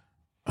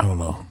 I don't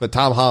know. But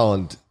Tom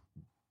Holland,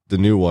 the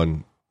new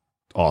one,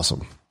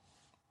 awesome.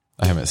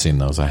 I haven't seen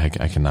those. I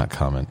cannot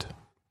comment.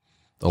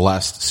 The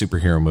last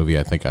superhero movie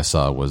I think I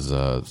saw was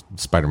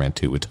Spider-Man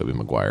 2 with Tobey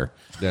Maguire.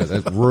 Yeah,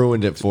 that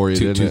ruined it for you,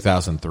 didn't it?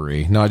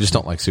 2003. No, I just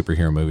don't like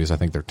superhero movies. I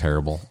think they're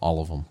terrible.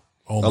 All of them.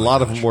 Oh a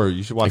lot of them were.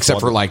 You should watch. Except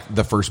for one. like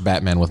the first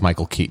Batman with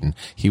Michael Keaton.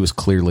 He was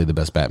clearly the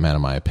best Batman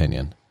in my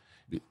opinion.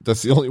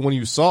 That's the only one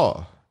you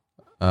saw.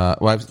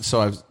 I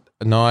saw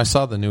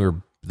the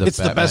newer. It's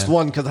Batman. the best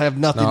one because I have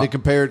nothing to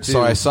compare it to.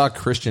 So I saw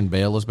Christian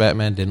Bale as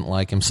Batman, didn't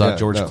like him. Saw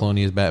George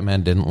Clooney as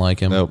Batman, didn't like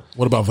him. Nope.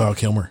 What about Val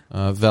Kilmer?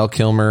 Val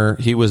Kilmer,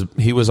 he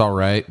was all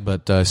right,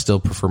 but I still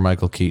prefer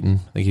Michael Keaton.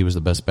 I think he was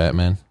the best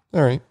Batman.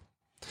 All right.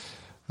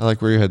 I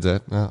like where your head's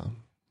at.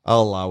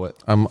 I'll allow it.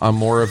 I'm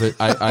more of it.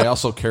 I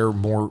also care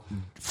more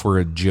for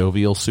a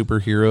jovial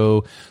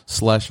superhero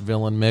 /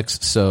 villain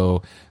mix.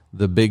 So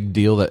the big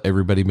deal that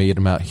everybody made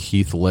about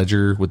Heath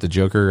Ledger with the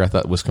Joker, I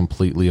thought was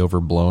completely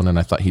overblown, and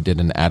I thought he did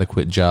an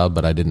adequate job,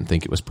 but I didn't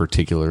think it was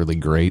particularly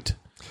great.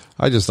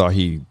 I just thought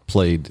he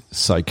played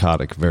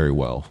psychotic very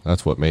well.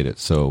 That's what made it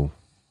so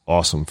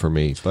awesome for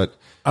me. But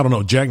I don't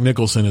know. Jack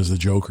Nicholson as the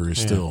Joker is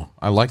still.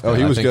 I like that. Oh,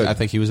 he was good. I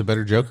think he was a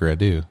better Joker. I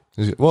do.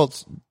 well,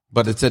 it's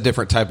But it's a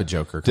different type of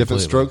Joker. different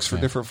completely. strokes for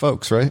different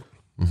folks, right?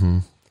 Mm-hmm.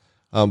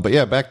 But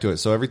yeah, back to it.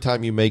 So every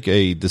time you make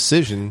a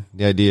decision,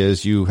 the idea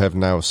is you have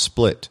now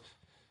split.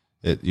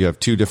 You have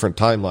two different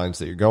timelines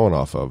that you're going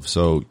off of.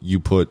 So you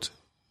put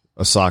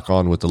a sock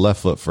on with the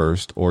left foot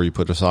first, or you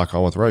put a sock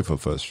on with the right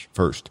foot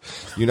first.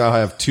 You now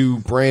have two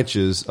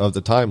branches of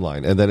the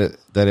timeline, and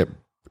then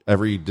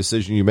every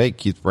decision you make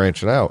keeps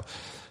branching out.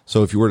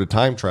 So if you were to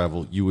time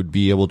travel, you would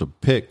be able to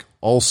pick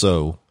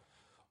also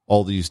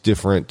all these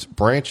different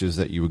branches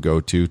that you would go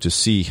to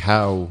see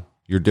how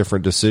your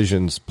different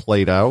decisions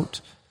played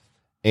out,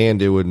 and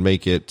it would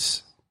make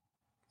it.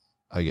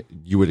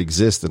 You would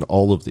exist in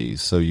all of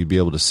these, so you'd be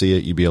able to see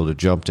it. You'd be able to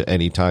jump to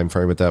any time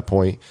frame at that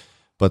point.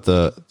 But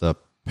the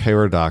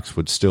paradox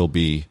would still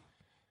be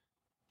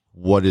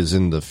what is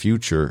in the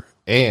future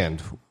and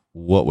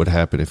what would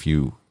happen if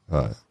you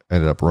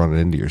ended up running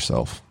into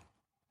yourself.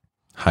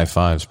 High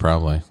fives,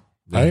 probably.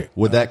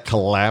 Would that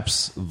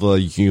collapse the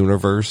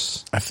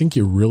universe? I think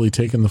you're really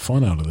taking the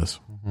fun out of this.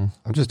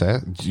 I'm just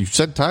asking. You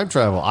said time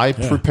travel. I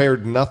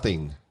prepared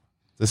nothing.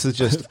 This is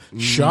just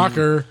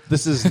Shocker.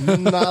 This is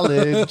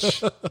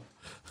knowledge.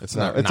 It's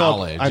not It's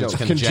knowledge. I know, it's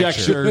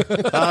conjecture.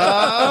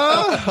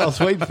 I was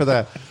waiting for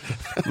that.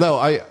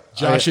 No,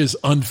 Josh's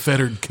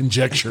unfettered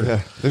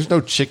conjecture. there's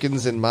no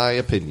chickens in my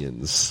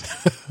opinions.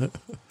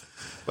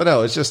 But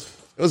no, it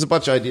was a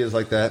bunch of ideas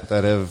like that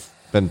have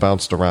been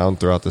bounced around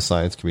throughout the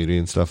science community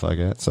and stuff like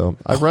that. So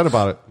I've read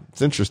about it.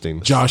 It's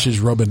interesting. Josh is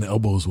rubbing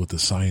elbows with the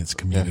science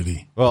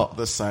community. Well,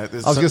 The side. I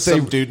was gonna say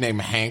some dude named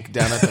Hank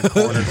down at the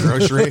corner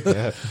grocery.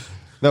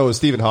 no, it was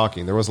Stephen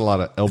Hawking. There wasn't a lot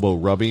of elbow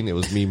rubbing. It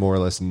was me more or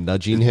less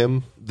nudging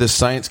him. The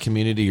science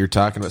community you're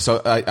talking about.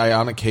 So I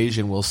on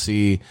occasion will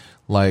see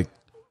like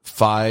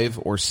 5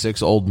 or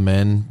 6 old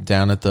men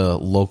down at the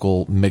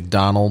local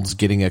McDonald's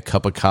getting a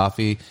cup of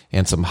coffee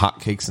and some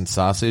hotcakes and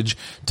sausage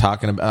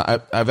talking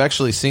about. I've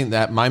actually seen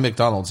that. My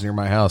McDonald's near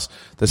my house.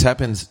 This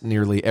happens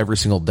nearly every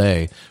single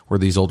day where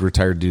these old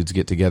retired dudes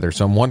get together.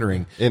 So I'm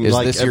wondering, In is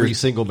like this every your,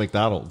 single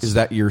McDonald's. is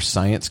that your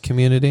science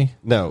community?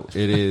 No,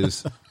 it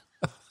is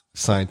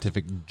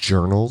scientific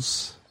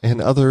journals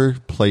and other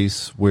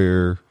places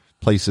where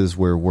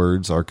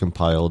words are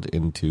compiled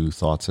into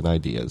thoughts and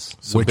ideas.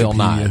 So Bill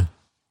Nye.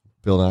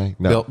 Bill Nye?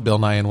 No. Bill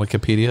Nye in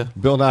Wikipedia?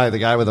 Bill Nye, the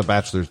guy with a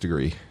bachelor's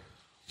degree.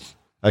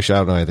 Actually, I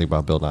don't know anything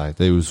about Bill Nye.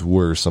 Those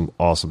were some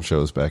awesome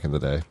shows back in the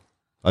day.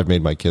 I've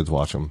made my kids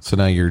watch them. So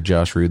now you're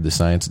Josh Rude, the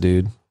science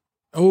dude?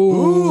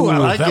 Oh, I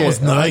like that it.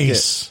 was I like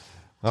nice.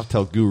 I'll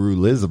tell Guru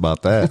Liz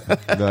about that.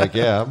 Be like,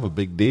 yeah, I'm a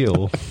big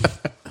deal.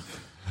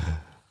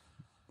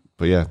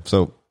 But yeah,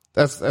 so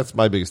that's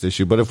my biggest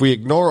issue. But if we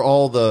ignore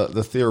all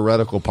the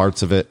theoretical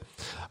parts of it,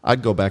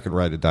 I'd go back and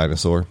ride a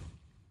dinosaur.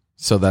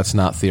 So that's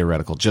not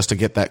theoretical. Just to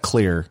get that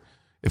clear,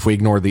 if we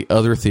ignore the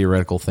other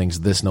theoretical things,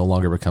 this no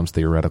longer becomes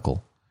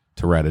theoretical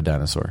to ride a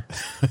dinosaur.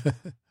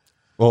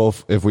 Well,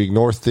 if we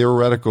ignore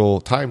theoretical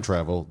time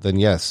travel, then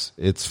yes,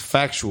 it's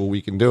factual.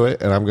 We can do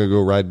it, and I'm going to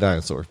go ride a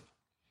dinosaur.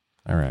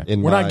 All right.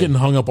 We're not getting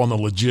hung up on the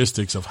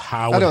logistics of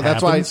how I know it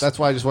that's happens.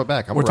 why I just went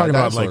back. We're talking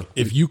about like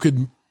if you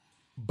could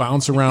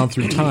bounce around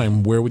through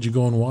time, where would you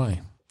go and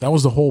why? That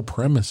was the whole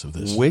premise of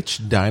this.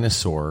 Which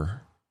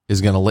dinosaur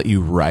is going to let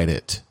you ride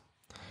it?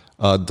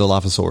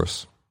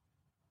 Dilophosaurus.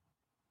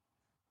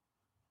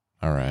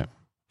 All right.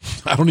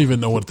 I don't even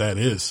know what that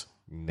is.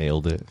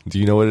 Nailed it. Do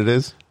you know what it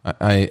is?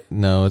 I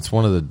no, it's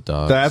one of the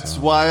dogs. That's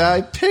why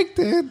I picked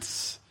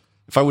it.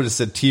 If I would have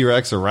said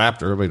T-Rex or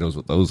Raptor, everybody knows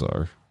what those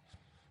are.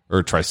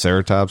 Or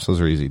Triceratops, those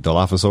are easy.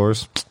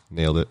 Dilophosaurus,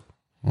 nailed it.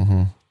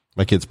 Mm-hmm.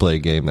 My kids play a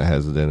game that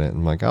has it in it.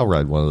 I'm like, I'll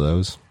ride one of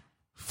those.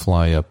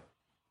 Fly up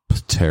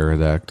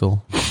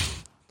pterodactyl.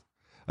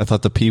 I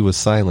thought the P was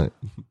silent.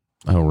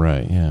 Oh,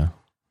 right, yeah.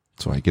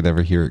 So I could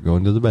never hear it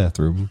going to the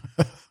bathroom.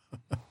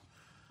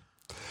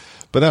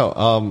 But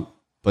no,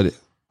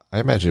 I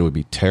imagine it would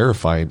be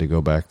terrifying to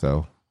go back,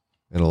 though,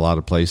 in a lot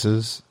of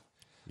places.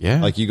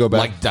 Yeah. Like you go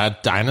back.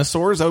 Like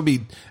dinosaurs? That would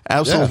be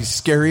absolutely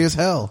scary as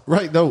hell.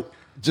 Right, no,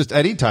 just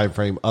any time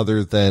frame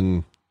other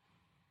than,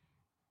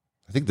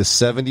 I think the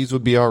 70s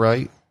would be all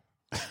right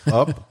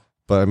up.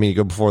 But, I mean, you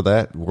go before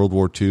that, World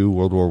War II,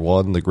 World War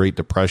I, the Great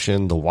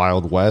Depression, the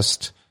Wild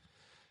West.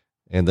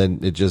 and then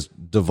it just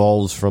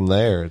devolves from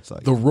there. It's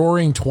like The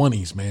Roaring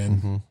Twenties,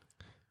 man.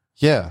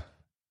 yeah.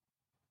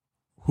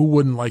 Who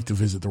wouldn't like to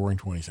visit the Roaring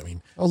Twenties? I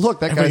mean, Oh, look,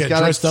 that everybody guy's got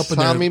got dressed a up in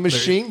Tommy their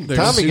machine, their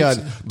Tommy suits.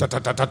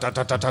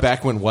 gun.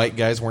 Back when white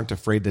guys weren't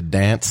afraid to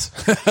dance.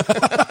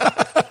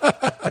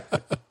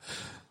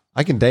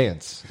 I can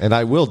dance, and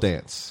I will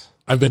dance.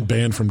 I've been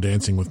banned from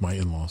dancing with my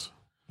in-laws.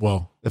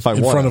 Well, If I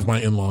in want. front of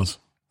my in-laws,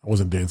 I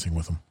wasn't dancing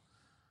with them.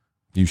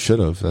 You should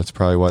have. That's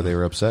probably why they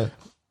were upset.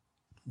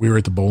 We were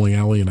at the bowling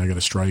alley, and I got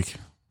a strike.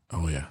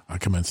 Oh yeah, I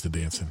commenced the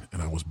dancing,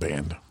 and I was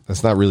banned.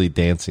 That's not really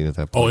dancing at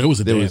that point. Oh, it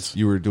was a dance.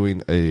 You were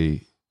doing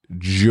a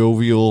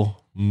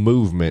jovial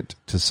movement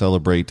to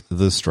celebrate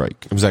the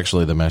strike. It was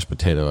actually the mashed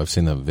potato. I've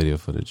seen the video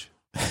footage.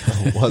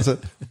 Was it?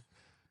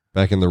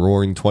 Back in the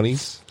Roaring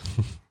 20s?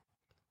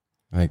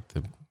 I think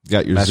the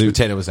Got your mashed zoot.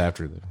 potato was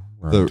after the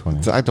Roaring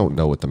 20s. I don't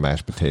know what the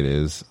mashed potato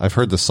is. I've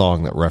heard the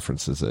song that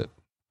references it.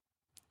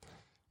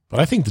 But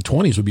I think the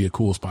 20s would be a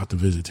cool spot to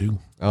visit too.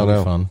 I don't That'd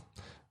be know. fun.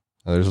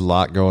 There's a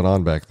lot going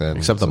on back then.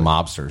 Except the So-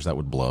 mobsters, that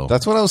would blow.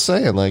 That's what I was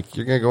saying. Like,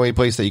 you're going to go any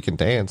place that you can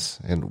dance.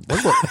 And what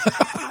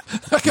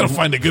I gotta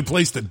find a good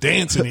place to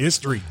dance in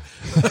history.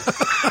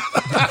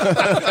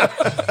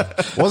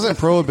 wasn't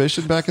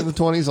Prohibition back in the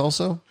 20s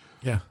also?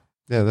 Yeah,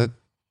 Yeah, that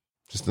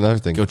just another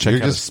thing. Go check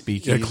You're out a just, yeah.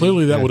 speakeasy.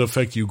 Clearly, that would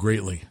affect you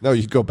greatly. No,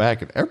 you go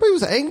back and everybody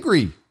was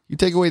angry. You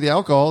take away the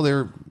alcohol,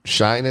 they're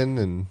shining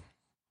and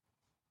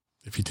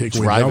If you take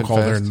away the Driving alcohol,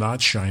 fast. they're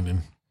not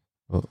shining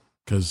Well,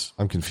 because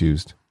I'm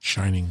confused.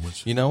 shining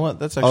was. You know what?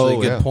 That's actually Oh,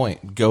 a good yeah.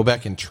 point. Go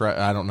back and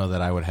try. I don't know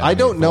that I would have. I any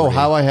don't know authority.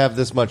 how I have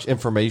this much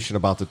information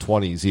about the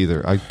 20s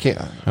either. I can't.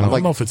 I I'm don't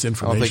like, know if it's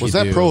information. think was you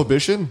that do.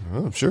 Prohibition?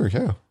 Oh, sure,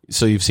 yeah.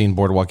 So you've seen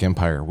Boardwalk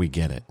Empire. We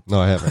get it. No,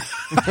 I haven't.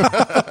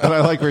 But I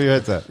like where your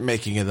head's at.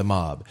 Making of the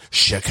Mob.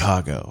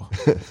 Chicago.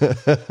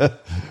 That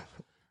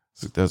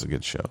was a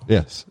good show.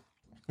 Yes.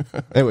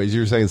 Anyways,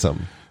 you were saying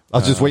something. I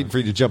was just waiting for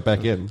you to jump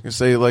back in.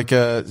 Say like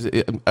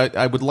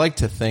I would like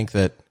to think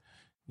that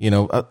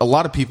a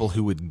lot of people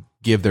who would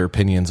give their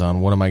opinions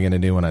on what am I going to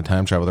do when I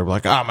time travel, they're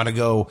like, I'm going to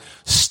go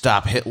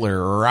stop Hitler,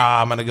 or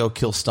I'm going to go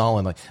kill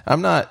Stalin. Like,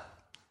 I'm not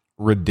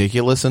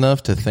ridiculous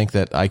enough to think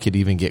that I could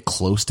even get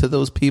close to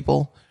those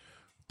people,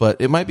 but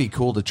it might be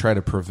cool to try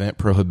to prevent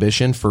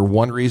prohibition for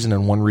one reason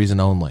and one reason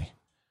only.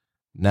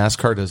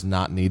 NASCAR does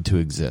not need to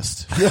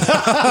exist.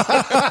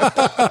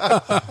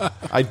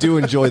 I do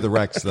enjoy the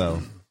wrecks,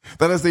 though.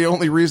 That is the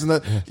only reason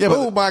that. Yeah, but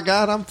Oh, my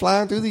God, I'm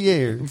flying through the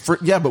air.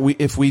 but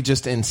if we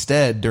just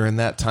instead during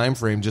that time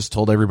frame just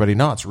told everybody,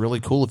 no, it's really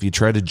cool if you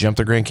try to jump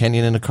the Grand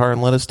Canyon in a car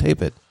and let us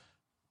tape it.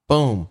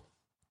 Boom.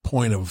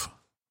 Point of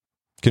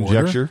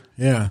Conjecture. order.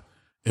 Yeah,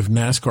 if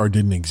NASCAR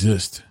didn't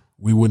exist,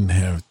 we wouldn't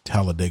have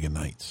Talladega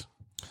Nights.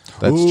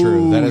 That's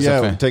true. That is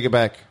yeah, take it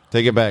back.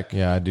 Take it back.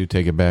 Yeah, I do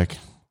take it back.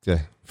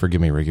 Okay. Forgive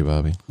me, Ricky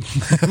Bobby.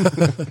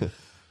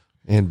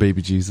 And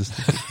baby Jesus.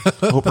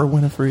 Oprah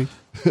Winfrey.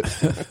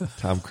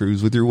 Tom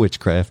Cruise with your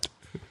witchcraft.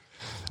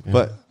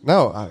 But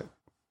no,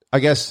 I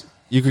guess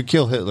you could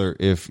kill Hitler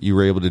if you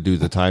were able to do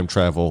the time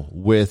travel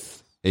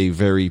with a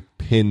very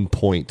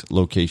pinpoint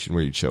location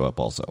where you'd show up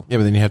also. Yeah,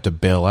 but then you have to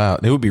bail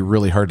out. It would be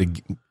really hard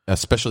to,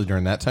 especially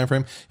during that time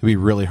frame, it would be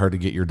really hard to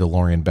get your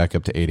DeLorean back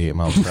up to 88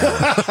 miles per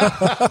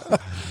hour.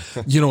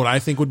 You know what I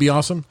think would be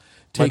awesome?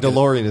 My Take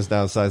DeLorean is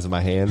now the size of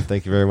my hand.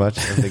 Thank you very much.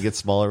 Everything gets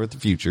smaller with the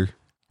future.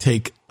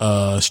 take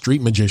a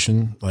street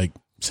magician like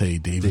say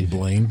David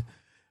Blaine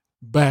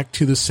back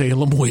to the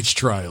Salem witch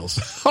trials.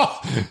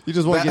 You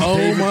just want to get Oh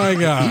David- my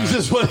god, You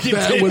just want to get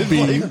that David would be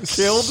Blaine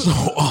killed. so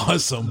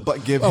awesome.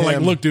 But give I'm like,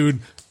 him- look, dude,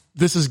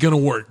 this is gonna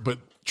work, but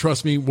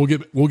trust me, we'll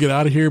get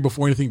out of here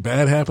before anything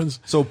bad happens.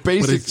 So but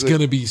it's basically-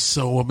 gonna be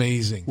so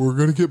amazing. We're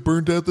gonna get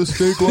burnt at the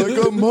stake like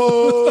a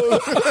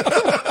mug.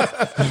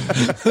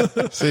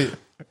 See,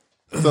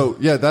 so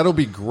yeah, that'll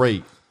be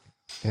great.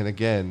 And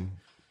again,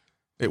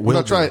 It we're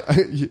will not trying.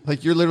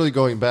 Like you're literally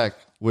going back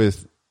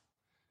with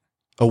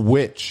a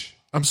witch.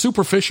 I'm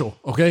superficial,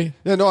 okay?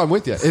 Yeah, no, I'm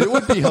with you. It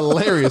would be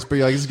hilarious, but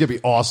you're like, this is gonna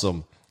be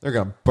awesome. They're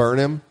gonna burn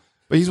him,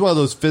 but he's one of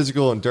those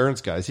physical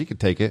endurance guys. He could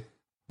take it.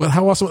 But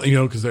how awesome,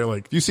 because they're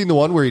like You seen the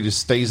one where he just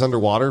stays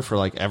underwater for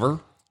like ever?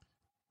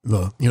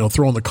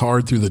 throwing the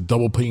card through the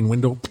double pane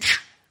window.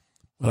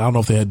 But I don't know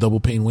if they had double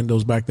pane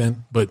windows back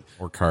then, but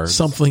Or cards.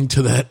 something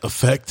to that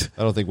effect.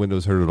 I don't think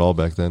Windows heard it all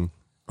back then.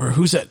 Or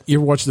who's that? You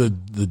ever watch it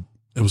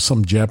was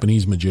some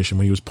Japanese magician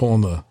when he was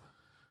pulling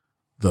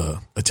the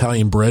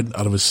Italian bread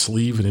out of his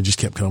sleeve and it just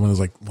kept coming. It was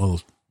like one of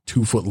those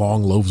 2 foot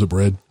long loaves of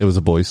bread. It was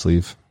a boy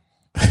sleeve.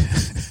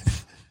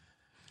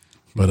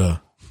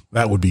 But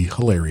that would be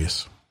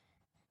hilarious.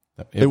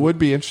 It would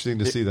be interesting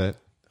to see that.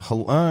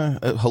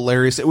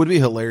 Hilarious. It would be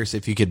hilarious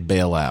if you could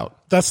bail out.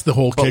 That's the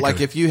whole But kicker. like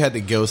if you had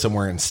to go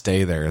somewhere and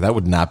stay there, that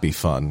would not be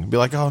fun. Be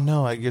like, oh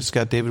no, I just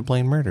got David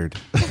Blaine murdered.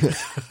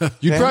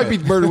 You'd probably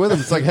be murdered with him.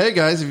 It's like, hey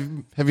guys,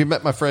 have you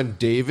met my friend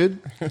David?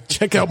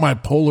 Check out my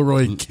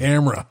Polaroid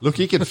camera. Look,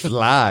 he can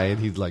fly, and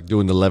he's like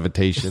doing the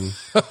levitation.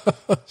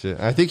 Shit.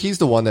 I think he's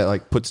the one that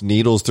like puts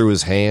needles through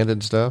his hand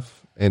and stuff.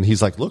 And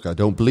he's like, look, I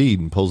don't bleed,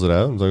 and pulls it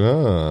out. I was like,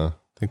 I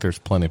think there's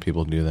plenty of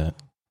people who do that.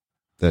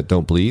 that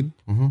don't bleed.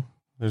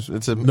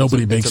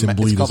 Nobody makes him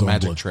bleed It's called his own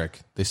magic blood. trick.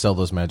 They sell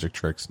those magic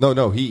tricks. No,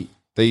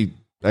 they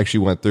actually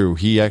went through.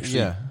 He actually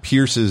Yeah.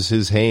 pierces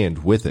his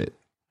hand with it.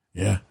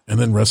 Yeah, and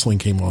then wrestling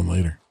came on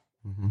later.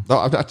 No,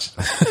 I'm not.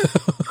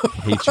 I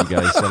hate you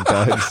guys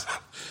sometimes.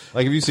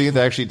 Like, if you see it,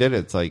 they actually did it.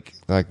 It's like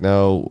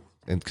no,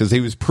 and because he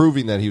was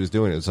proving that he was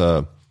doing it.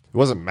 It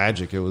wasn't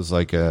magic. It was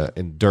like a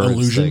endurance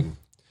Illusion? thing.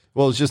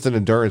 Well, it's just an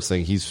endurance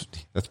thing.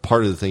 That's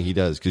part of the thing he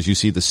does, because you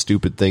see the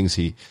stupid things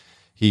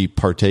he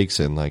partakes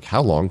in. Like,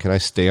 how long can I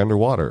stay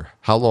underwater?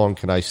 How long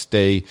can I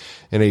stay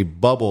in a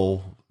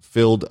bubble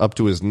filled up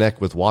to his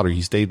neck with water?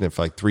 He stayed in it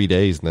for like 3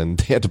 days, and then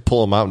they had to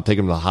pull him out and take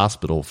him to the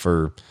hospital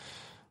for,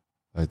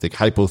 I think,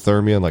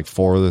 hypothermia and like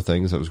 4 other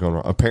things that was going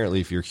wrong. Apparently,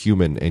 if you're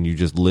human and you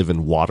just live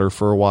in water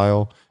for a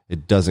while,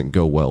 it doesn't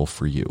go well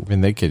for you. I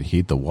mean, they could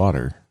heat the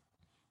water.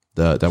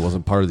 That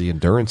wasn't part of the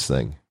endurance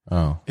thing.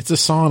 Oh, It's a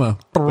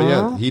sauna. But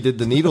yeah, he did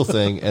the needle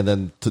thing, and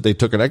then they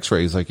took an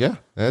x-ray. He's like, yeah,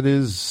 that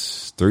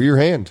is through your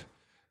hand.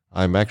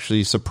 I'm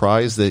actually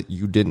surprised that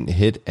you didn't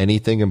hit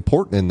anything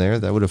important in there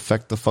that would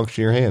affect the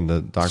function of your hand. The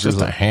it's doctor's just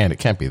a like, hand. It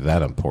can't be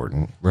that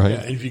important. right?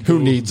 Yeah, if you Who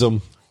go- needs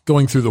them?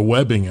 Going through the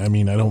webbing, I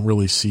mean, I don't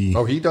really see.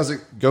 Oh, he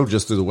doesn't go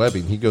just through the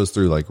webbing. He goes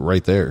through like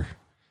right there.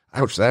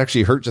 Ouch, that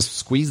actually hurt just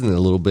squeezing it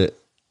a little bit.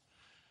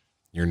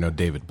 You're no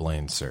David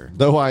Blaine, sir.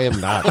 No, I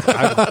am not.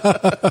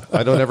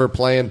 I don't ever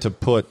plan to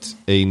put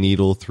a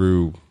needle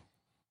through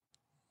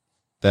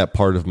that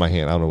part of my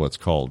hand. I don't know what it's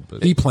called,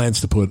 but He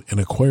plans to put an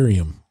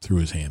aquarium through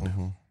his hand.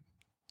 Mm-hmm.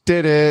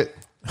 did it.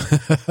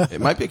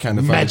 It might be kind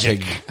of fun.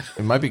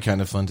 It might be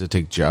kind of fun to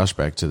take Josh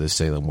back to the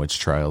Salem witch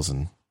trials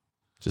and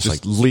just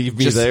like leave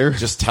me just, there.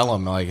 Just tell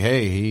him like,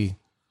 hey,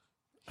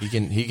 he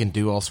can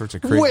do all sorts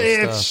of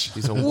crazy stuff.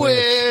 He's a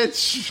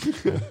witch.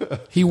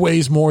 He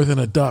weighs more than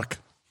a duck.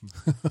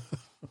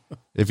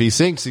 If he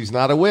sinks, he's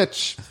not a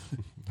witch.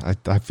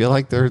 I feel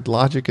like their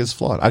logic is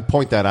flawed. I'd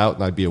point that out,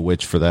 and I'd be a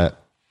witch for that.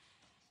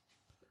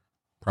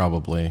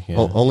 Probably. Yeah.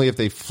 Only if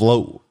they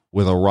float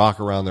with a rock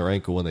around their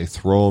ankle when they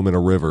throw them in a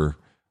river,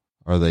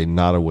 are they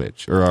not a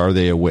witch, or are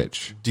they a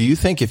witch? Do you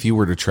think if you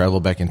were to travel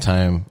back in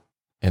time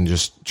and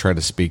just try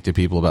to speak to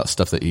people about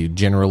stuff that you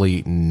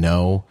generally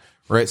know,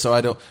 right? So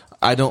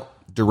I don't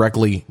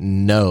directly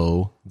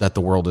know that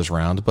the world is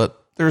round, but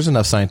there's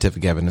enough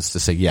scientific evidence to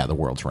say, yeah, the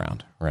world's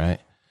round, right?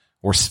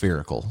 Or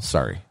spherical.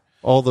 Sorry.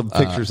 All the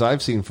pictures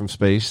I've seen from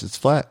space, it's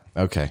flat.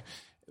 Okay.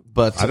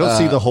 But I don't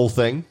see the whole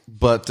thing.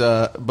 But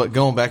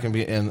going back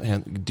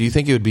and do you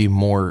think it would be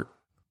more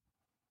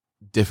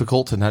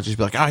difficult to not just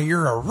be like,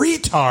 you're a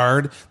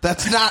retard?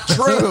 That's not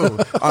true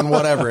on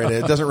whatever it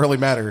is. It doesn't really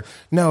matter.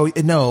 No,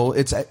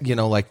 it's,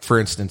 like for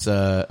instance,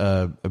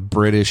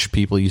 British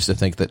people used to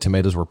think that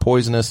tomatoes were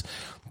poisonous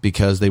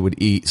because they would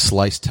eat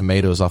sliced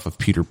tomatoes off of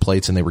pewter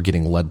plates and they were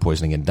getting lead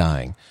poisoning and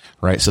dying.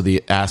 Right. So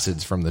the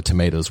acids from the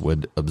tomatoes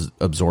would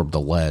absorb the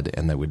lead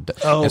and they would,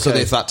 and so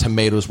they thought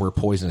tomatoes were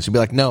poisonous. You'd be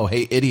like, no,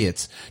 hey,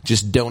 idiots,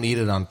 just don't eat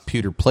it on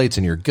pewter plates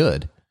and you're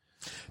good.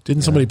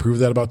 Didn't somebody prove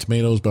that about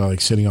tomatoes by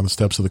like sitting on the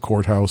steps of the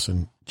courthouse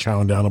and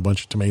chowing down a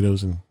bunch of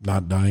tomatoes and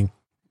not dying?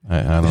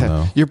 I don't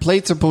know. Your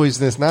plates are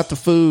poisonous, not the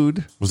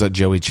food. Was that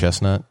Joey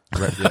Chestnut?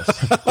 Right,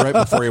 yes. Right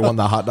before he won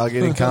the hot dog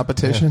eating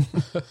competition.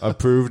 I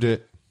proved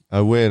it.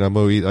 I win. I'm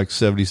going to eat like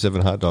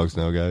 77 hot dogs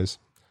now, guys.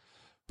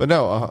 But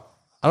no,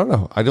 I don't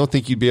know. I don't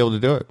think you'd be able to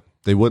do it.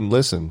 They wouldn't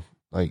listen.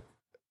 Like,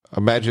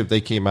 imagine if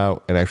they came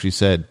out and actually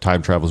said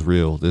time travel's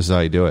real. This is how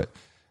you do it.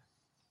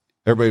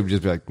 Everybody would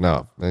just be like,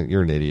 no,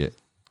 you're an idiot.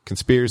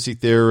 Conspiracy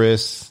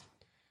theorists,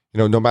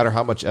 no matter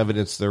how much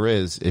evidence there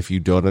is, if you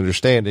don't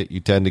understand it, you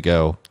tend to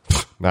go,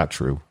 not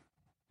true.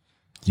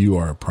 You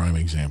are a prime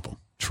example.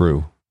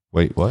 True.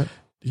 Wait, what?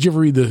 Did you ever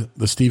read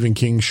the Stephen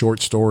King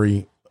short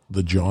story,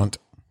 The Jaunt?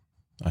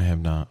 I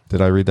have not.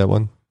 Did I read that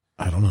one?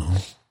 I don't know.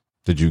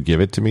 Did you give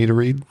it to me to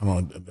read? I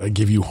don't know. I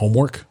give you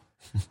homework,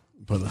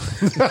 but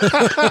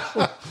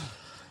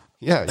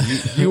Yeah,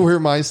 you were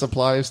my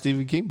supply of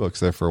Stephen King books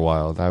there for a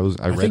while. And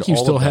I read. think you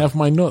all still of them. have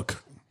my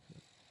Nook.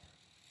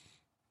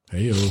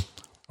 Hey,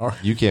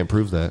 You can't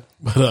prove that.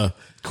 but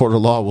Court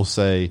of law will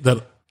say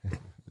that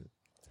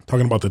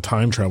talking about the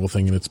time travel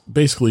thing, and it's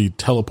basically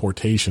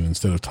teleportation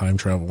instead of time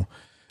travel,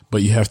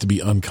 but you have to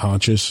be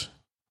unconscious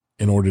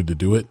in order to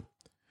do it.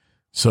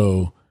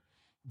 So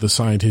the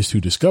scientists who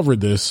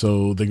discovered this,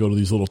 so they go to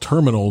these little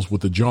terminals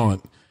with the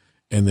jaunt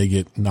and they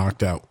get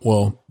knocked out.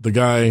 Well, the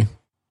guy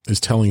is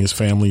telling his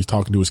family, he's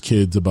talking to his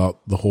kids about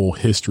the whole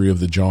history of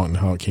the jaunt and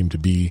how it came to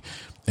be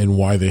and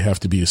why they have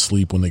to be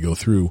asleep when they go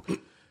through.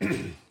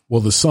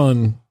 Well, the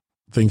son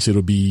thinks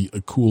it'll be a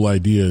cool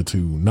idea to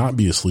not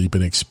be asleep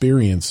and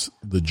experience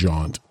the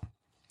jaunt,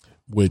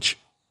 which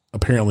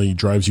apparently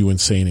drives you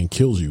insane and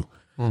kills you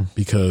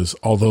because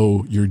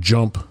although your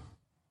jump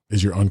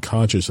as your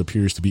unconscious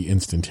appears to be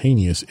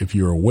instantaneous if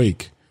you're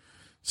awake.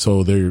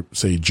 So they're,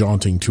 say,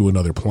 jaunting to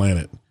another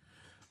planet.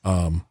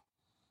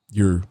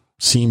 You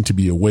seem to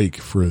be awake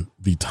for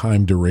the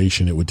time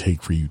duration it would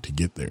take for you to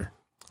get there.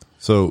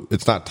 so.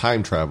 It's not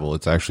time travel.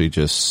 It's actually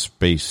just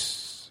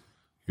space.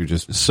 You're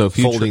just So if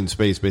you folding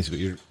space,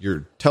 basically.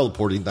 You're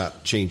teleporting,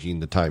 not changing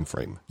the time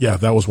frame. Yeah,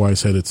 that was why I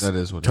said it's That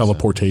is what it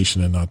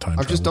teleportation and not time I'm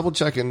travel. just double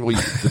checking.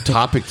 The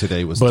topic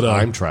today was But,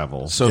 time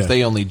travel. So if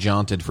they only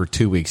jaunted for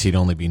 2 weeks, he'd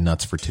only be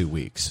nuts for 2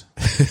 weeks.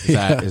 Is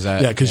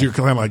that yeah, because you're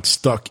kind of like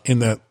stuck in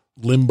that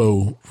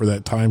limbo for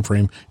that time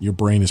frame. Your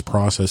brain is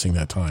processing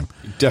that time.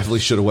 Definitely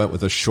should have went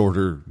with a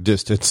shorter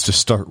distance to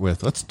start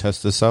with. Let's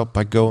test this out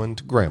by going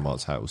to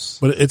Grandma's house.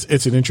 But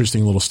it's an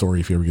interesting little story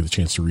if you ever get a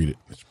chance to read it.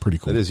 It's pretty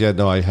cool. It is. Yeah,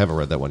 no, I haven't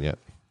read that one yet.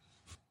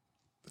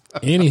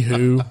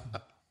 Anywho,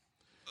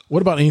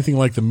 what about anything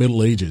like the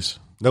Middle Ages?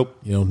 Nope.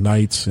 You know,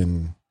 knights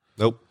and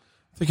Nope.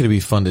 I think it'd be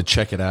fun to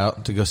check it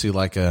out, to go see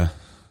like I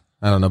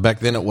don't know. Back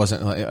then it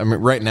wasn't like, I mean,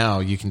 right now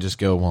you can just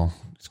go, well,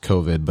 it's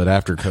COVID, but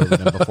after COVID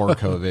and before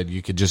COVID,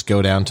 you could just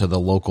go down to the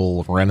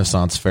local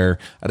Renaissance fair.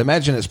 I'd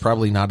imagine it's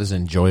probably not as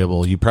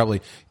enjoyable. You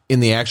probably,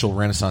 in the actual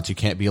Renaissance, you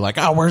can't be like,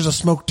 oh, where's a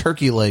smoked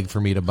turkey leg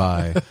for me to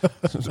buy?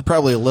 It's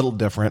probably a little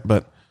different,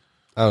 but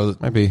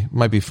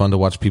might be fun to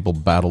watch people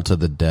battle to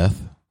the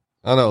death.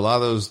 I don't know. A lot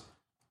of those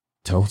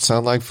don't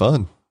sound like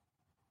fun.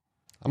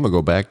 I'm going to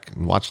go back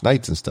and watch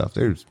Knights and stuff.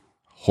 There's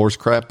horse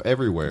crap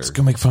everywhere. Let's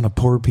go make fun of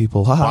poor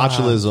people.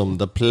 Botulism,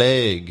 the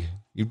plague.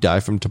 You die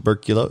from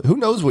tuberculosis. Who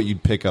knows what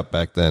you'd pick up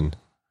back then?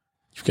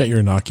 you've got your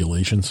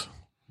inoculations.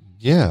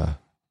 Yeah.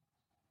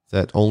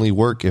 That only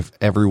work if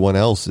everyone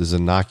else is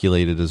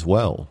inoculated as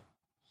well.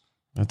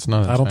 That's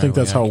not. I don't think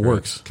that's how it accurate.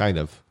 works. Kind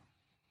of.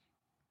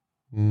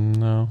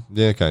 No.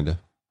 Yeah, kind of.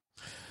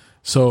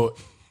 So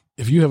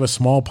if you have a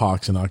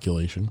smallpox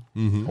inoculation,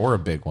 Or a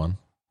big one.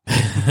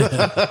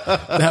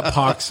 that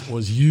pox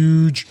was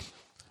huge.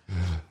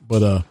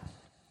 But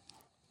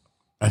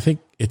I think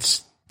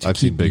it's to I've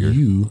seen keep bigger.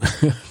 you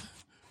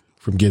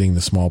from getting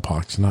the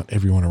smallpox, not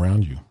everyone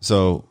around you.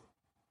 So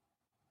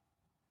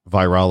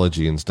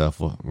virology and stuff.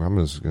 Well, I'm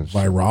just gonna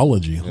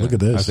Virology. Look at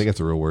this. I think it's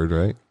a real word,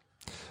 right?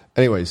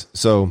 Anyways,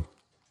 so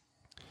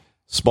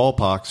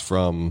smallpox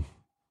from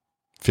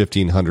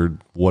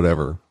 1500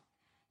 whatever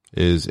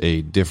is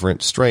a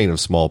different strain of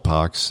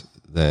smallpox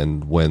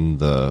than when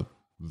the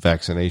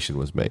vaccination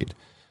was made.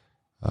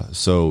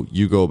 So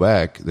you go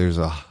back, there's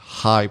a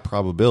high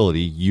probability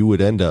you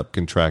would end up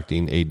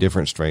contracting a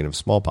different strain of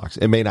smallpox.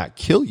 It may not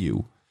kill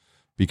you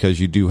because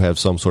you do have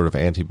some sort of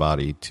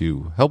antibody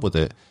to help with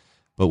it.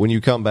 But when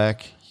you come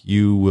back,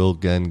 you will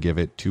then give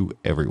it to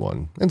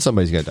everyone, and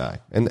somebody's going to die.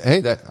 And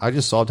hey, I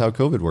just solved how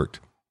COVID worked.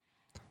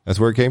 That's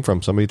where it came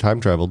from. Somebody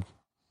time traveled.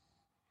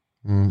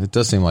 It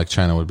does seem like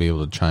China would be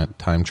able to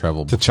time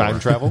travel To time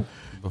travel?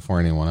 before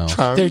anyone else.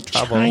 They're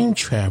time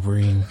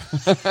traveling.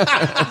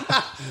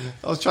 I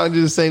was trying to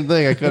do the same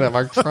thing. I couldn't.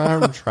 I'm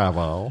time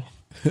travel.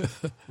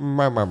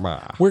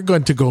 We're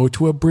going to go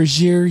to a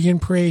Brazilian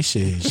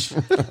places.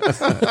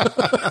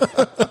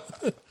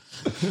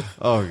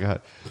 Oh,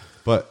 God.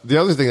 But the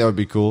other thing that would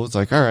be cool is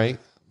like, all right,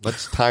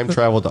 let's time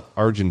travel to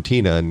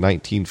Argentina in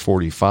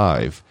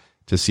 1945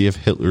 to see if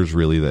Hitler's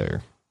really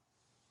there.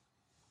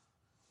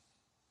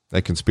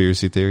 That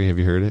conspiracy theory, have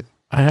you heard it?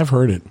 I have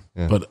heard it,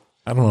 Yeah. but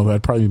I don't know.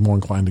 I'd probably be more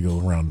inclined to go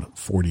around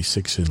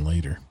 46 and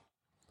later.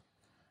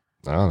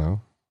 I don't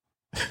know.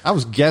 I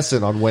was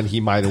guessing on when he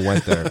might have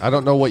went there. I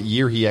don't know what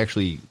year he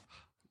actually,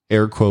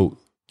 air quote,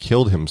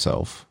 killed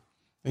himself.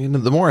 You know,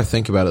 the more I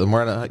think about it, the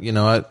more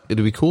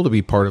it'd be cool to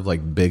be part of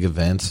like big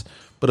events,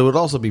 but it would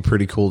also be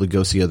pretty cool to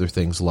go see other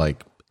things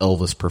like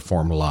Elvis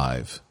perform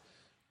live.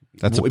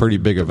 That's a pretty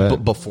big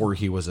event. Before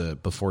he was a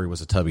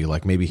tubby,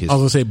 like maybe his I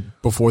was going to say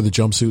before the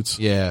jumpsuits.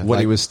 yeah, When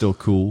he was still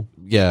cool.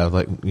 yeah,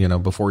 like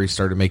before he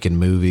started making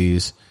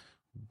movies,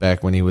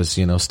 back when he was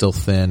still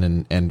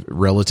thin and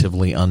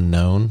relatively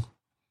unknown.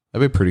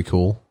 That'd be pretty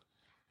cool.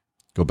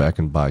 Go back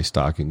and buy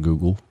stock in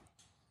Google.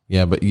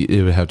 Yeah, but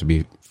it would have to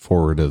be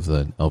forward of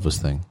the Elvis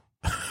thing.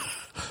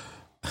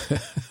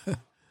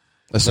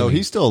 No,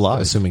 he's still alive.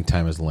 Assuming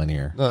time is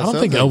linear. No, I don't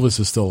think Elvis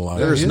is still alive.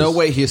 There's he no is.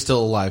 way he is still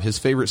alive. His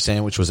favorite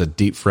sandwich was a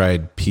deep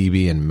fried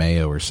PB and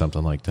mayo or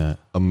something like that.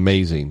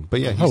 Amazing.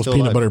 But yeah, That he's was still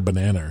peanut alive. butter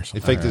banana or They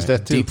something. faked his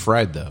death too. Deep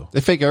fried though.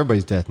 They fake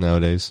everybody's death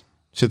nowadays.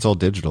 Shit's all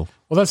digital.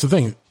 Well, that's the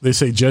thing. They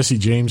say Jesse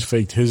James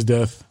faked his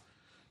death.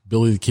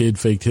 Billy the Kid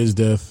faked his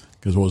death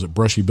because what was it,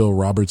 Brushy Bill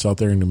Roberts out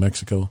there in New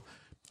Mexico?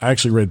 I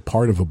actually read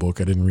part of a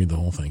book. I didn't read the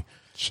whole thing.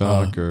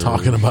 Shocker.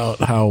 Talking about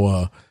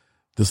how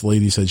this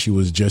lady said she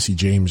was Jesse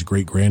James'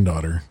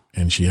 great-granddaughter,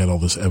 and she had all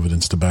this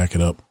evidence to back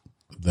it up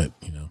that,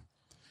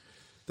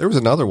 There was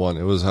another one.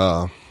 It was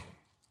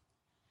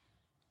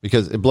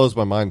because it blows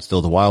my mind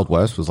still. The Wild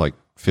West was like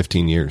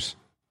 15 years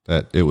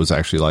that it was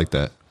actually like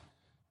that.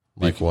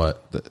 Like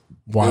what? It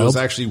Wild? was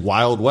actually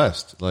Wild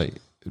West. Like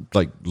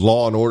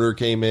Law and Order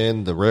came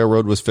in. The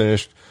railroad was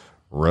finished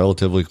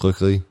relatively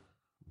quickly.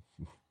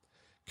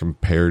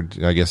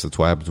 Compared, I guess that's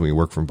what happens when you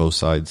work from both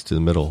sides to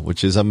the middle,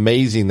 which is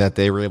amazing that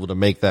they were able to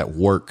make that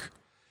work.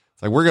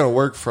 It's like we're going to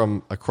work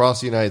from across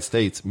the United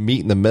States,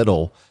 meet in the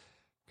middle,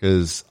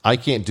 because I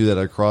can't do that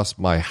across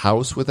my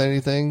house with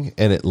anything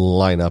and it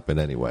line up in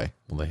any way.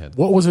 Well, they had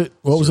What was it?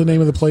 What was the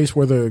name of the place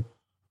where the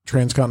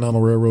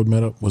Transcontinental Railroad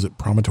met up? Was it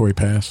Promontory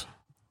Pass?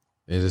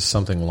 it is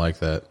something like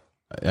that.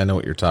 I know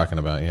what you're talking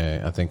about.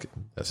 Yeah, I think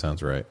that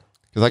sounds right.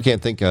 Because I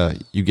can't think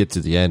you get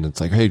to the end.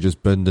 It's like, hey,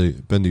 just bend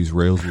these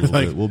rails a little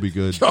bit. We'll be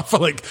good. Off for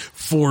like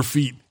 4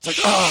 feet. It's like,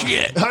 oh,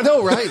 shit. I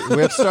know, right?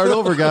 We have to start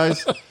over,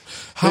 guys.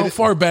 How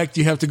far back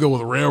do you have to go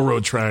with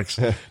railroad tracks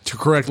to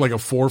correct like a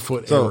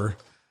 4-foot error?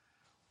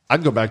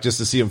 I'd go back just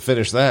to see him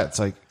finish that. It's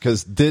like,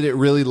 because did it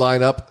really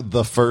line up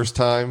the first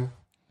time?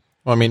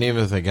 Well, I mean,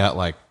 even if they got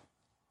like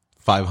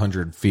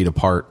 500 feet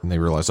apart and they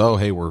realize, oh,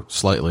 hey, we're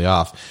slightly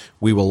off,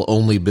 we will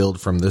only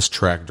build from this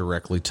track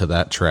directly to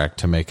that track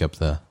to make up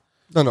the...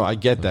 No, I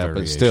get that,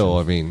 but still,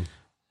 I mean...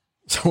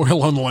 Somewhere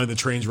along the line, the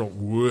trains roll.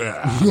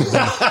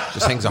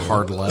 Just hangs a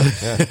hard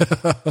left.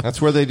 Yeah. That's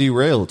where they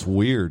derail. It's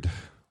weird.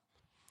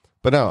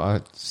 But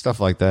no, stuff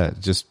like that.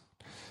 Just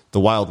the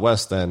Wild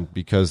West then,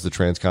 because the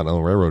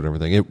Transcontinental Railroad and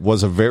everything, it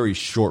was a very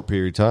short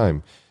period of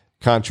time,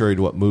 contrary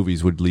to what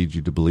movies would lead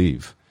you to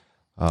believe.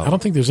 I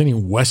don't think there's any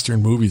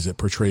Western movies that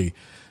portray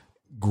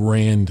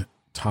grand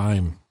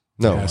time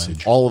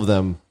passage. All of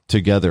them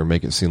together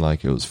make it seem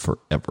like it was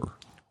forever.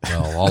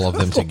 Well, all of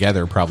them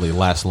together probably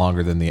last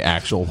longer than the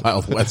actual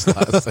Wild West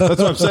does. That's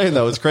what I'm saying,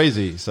 though. It's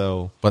crazy.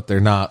 So, but they're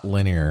not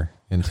linear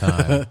in time.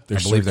 I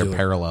believe circular. they're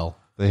parallel.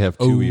 They have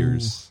 2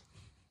 ears.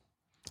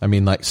 I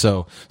mean, like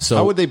so.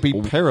 How would they be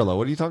parallel?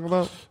 What are you talking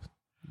about?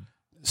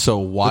 So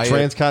Wyatt, the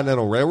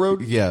Transcontinental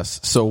Railroad? Yes.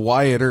 So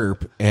Wyatt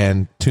Earp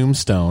and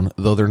Tombstone,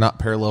 though they're not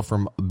parallel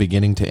from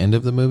beginning to end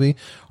of the movie,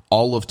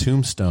 all of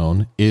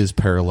Tombstone is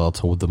parallel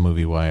to the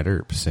movie Wyatt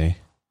Earp. See?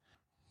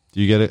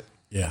 Do you get it?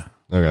 Yeah.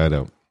 Okay, I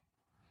don't.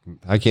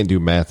 I can't do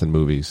math in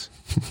movies.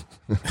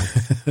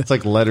 It's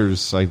like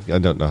letters. I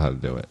don't know how to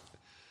do it.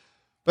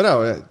 But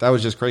no, that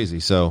was just crazy.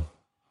 So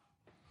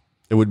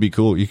it would be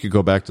cool. You could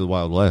go back to the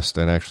Wild West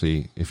and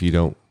actually, if you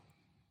don't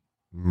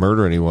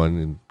murder anyone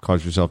and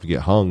cause yourself to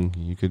get hung,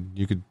 you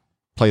could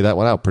play that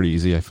one out pretty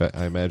easy,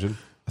 I imagine.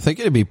 I think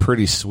it'd be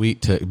pretty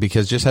sweet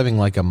because just having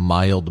like a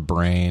mild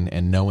brain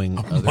and knowing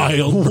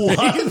mild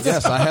brain.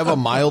 Yes, I have a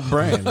mild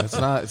brain. It's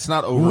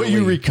not overly. Will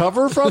you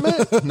recover from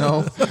it?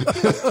 No.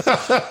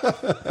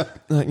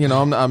 You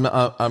know,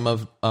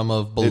 I'm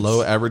of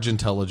below average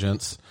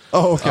intelligence.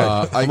 Oh, okay.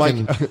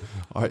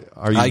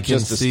 Are you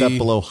just a step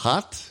below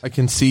hot? I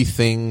can see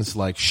things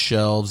like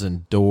shelves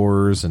and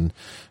doors and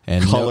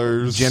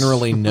colors.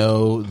 Generally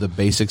know the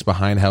basics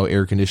behind how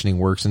air conditioning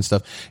works and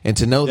stuff. And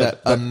to know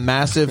that a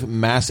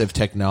massive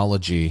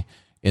technology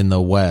in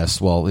the West,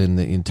 well, in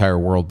the entire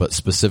world, but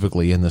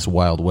specifically in this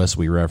Wild West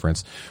we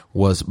reference,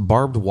 was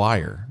barbed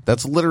wire.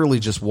 That's literally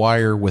just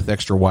wire with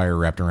extra wire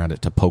wrapped around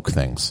it to poke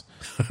things.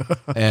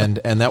 and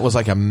that was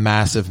like a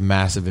massive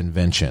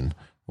invention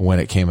when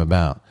it came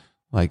about.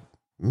 Like,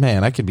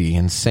 man, I could be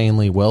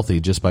insanely wealthy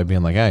just by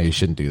being like, hey, you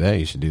shouldn't do that.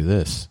 You should do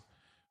this.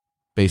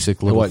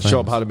 Basic little things.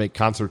 Show them how to make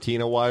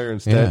concertina wire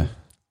instead? Yeah.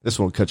 This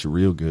one will cut you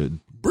real good.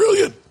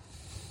 Brilliant.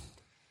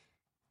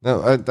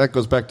 No, that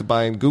goes back to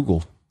buying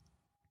Google.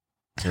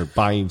 Or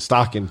buying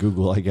stock in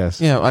Google, I guess.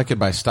 Yeah, I could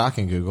buy stock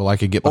in Google. I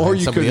could get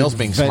behind somebody else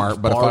being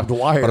smart. But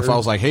if I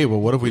was like, hey,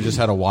 well, what if we just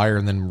had a wire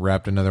and then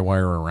wrapped another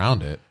wire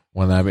around it?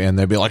 And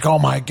they'd be like, oh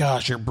my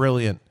gosh, you're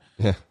brilliant.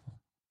 Yeah.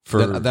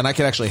 Then I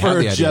could actually have the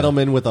idea. For a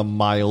gentleman with a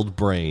mild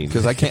brain.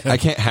 Because I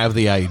can't have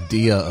the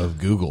idea of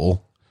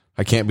Google.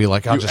 I can't be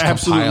like, I'll just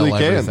compile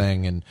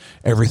everything and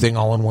everything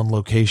all in one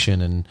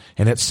location. And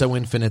it's so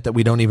infinite that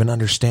we don't even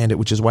understand it,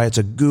 which is why it's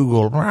a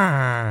Google.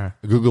 A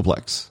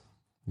Googleplex.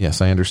 Yes,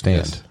 I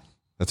understand. Yes.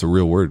 That's a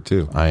real word,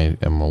 too. I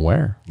am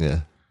aware.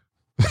 Yeah.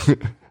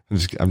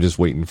 I'm just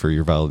waiting for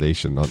your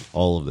validation on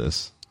all of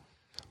this.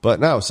 But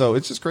no, so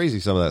it's just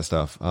crazy, some of that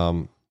stuff.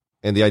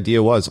 And the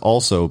idea was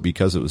also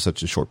because it was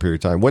such a short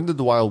period of time. When did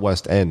the Wild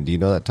West end? Do you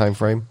know that time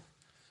frame?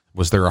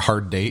 Was there a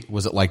hard date?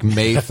 Was it like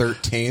May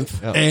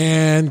 13th?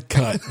 And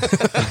cut.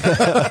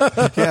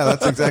 Yeah,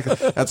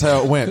 that's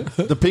how it went.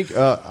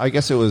 I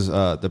guess it was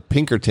the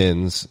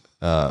Pinkertons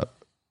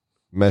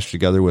meshed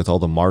together with all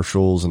the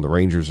marshals and the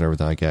rangers and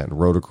everything like that and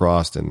rode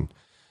across. And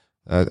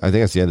I think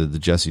that's the end of the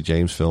Jesse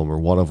James film or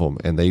one of them.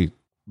 And they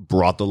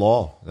brought the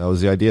law. That was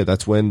the idea.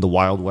 That's when the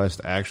Wild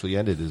West actually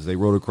ended, is they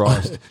rode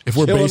across. If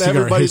we're basing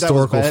our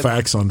historical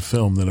facts on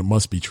film, then it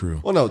must be true.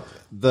 Well, no,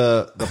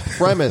 the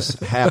premise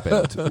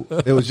happened.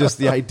 It was just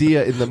the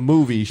idea in the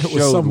movie showed it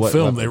was some what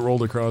film they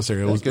rolled across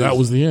there. That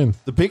was the end.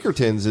 The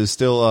Pinkertons is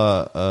still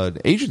an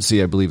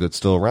agency, I believe, that's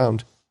still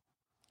around.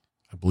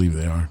 I believe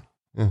they are.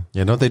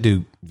 Yeah, don't they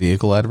do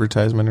vehicle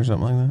advertisement or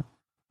something like that?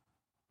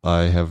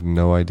 I have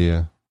no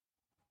idea.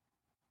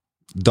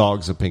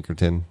 Dog's a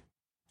Pinkerton.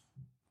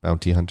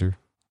 Bounty hunter.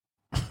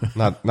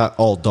 Not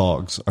all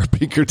dogs are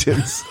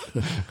Pinkertons.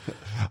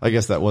 I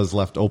guess that was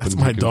left open. That's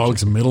my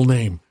dog's middle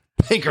name.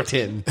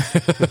 Pinkerton.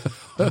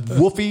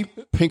 Wolfie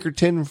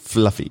Pinkerton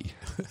Fluffy.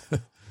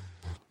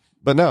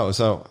 But no,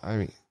 so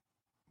I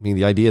mean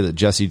the idea that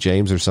Jesse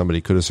James or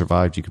somebody could have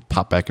survived, you could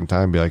pop back in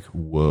time and be like,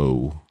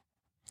 whoa.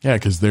 Yeah,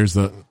 because there's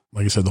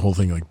like I said, the whole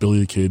thing, like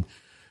Billy the Kid,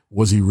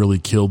 was he really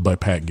killed by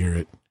Pat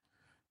Garrett?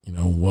 You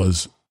know,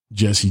 was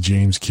Jesse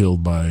James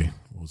killed by,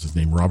 what was his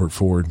name, Robert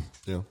Ford?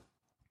 Yeah.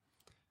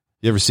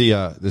 You ever see,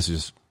 this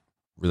is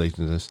related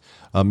to this,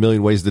 A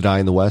Million Ways to Die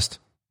in the West?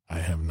 I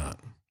have not.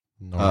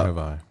 Nor have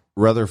I.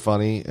 Rather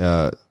funny.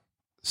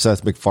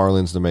 Seth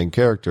MacFarlane's the main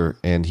character,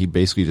 and he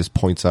basically just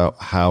points out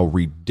how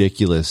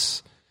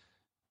ridiculous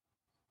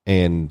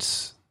and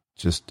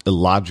just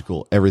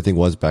illogical everything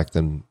was back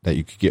then that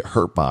you could get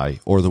hurt by,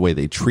 or the way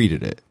they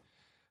treated it.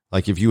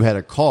 Like if you had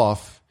a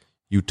cough,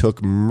 you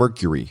took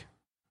mercury.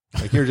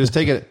 Like here, just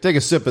take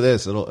a sip of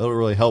this. It'll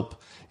really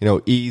help,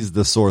 ease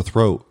the sore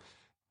throat.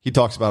 He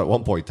talks about at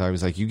one point in time,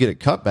 he's like, you get it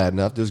cut bad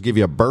enough, just give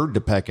you a bird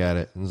to peck at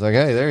it. And it's like,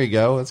 hey, there you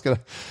go. It's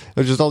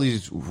just all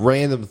these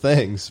random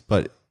things,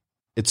 but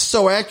it's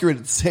so accurate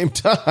at the same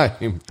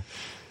time.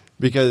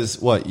 Because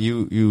what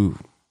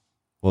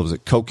was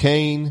it?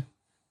 Cocaine,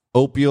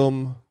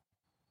 opium,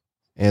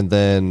 and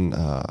then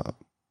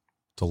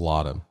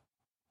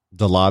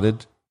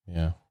Dilaudid.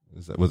 Yeah.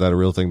 Was that a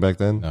real thing back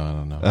then? No, I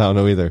don't know. I don't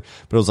know either.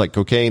 But it was like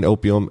cocaine,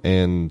 opium,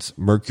 and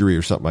mercury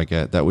or something like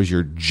that. That was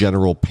your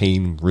general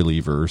pain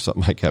reliever or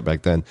something like that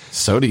back then.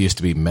 Soda used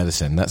to be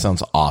medicine. That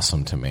sounds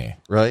awesome to me.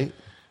 Right?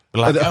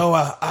 Like,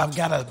 I've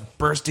got a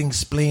bursting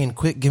spleen.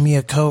 Quick, give me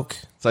a Coke.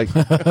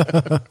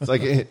 It's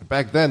like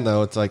back then,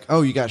 though, it's like,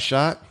 oh, you got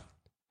shot?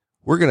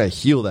 We're going to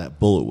heal that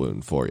bullet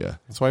wound for you.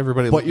 That's why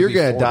everybody. But you're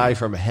going to die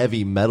from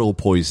heavy metal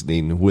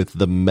poisoning with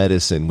the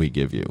medicine we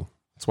give you.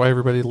 That's why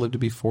everybody lived to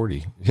be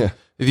 40. Yeah.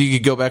 If you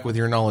could go back with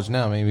your knowledge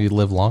now, maybe you'd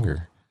live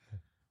longer.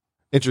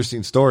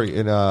 Interesting story.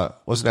 In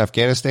was it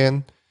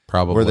Afghanistan?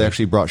 Probably. Where they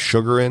actually brought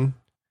sugar in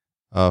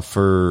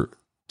to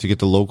get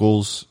the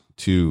locals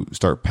to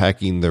start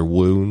packing their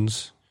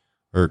wounds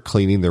or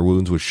cleaning their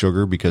wounds with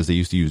sugar because they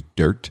used to use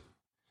dirt.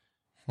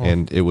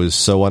 And it was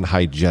so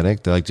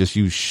unhygienic. They're like, just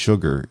use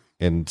sugar.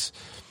 And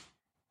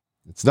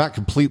it's not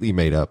completely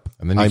made up.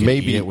 And then you can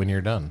eat it when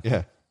you're done.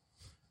 Yeah.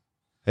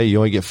 Hey, you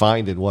only get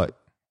fined in what?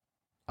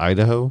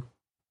 Idaho?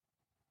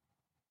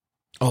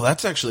 Oh,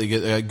 that's actually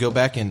good. Go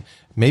back in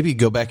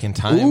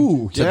time.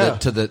 Ooh,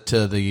 to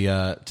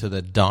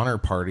the Donner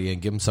Party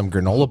and give them some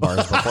granola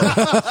bars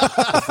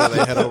before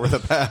they head over the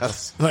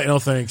pass. No,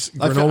 thanks.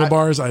 Granola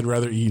bars, I'd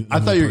rather eat.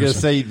 I thought you were going to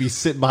say you'd be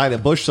sitting behind a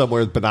bush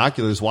somewhere with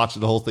binoculars watching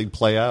the whole thing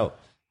play out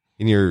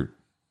in your,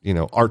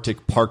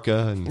 Arctic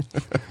parka and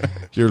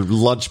your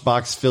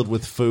lunchbox filled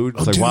with food.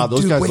 It's wow,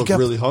 those guys look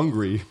really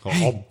hungry.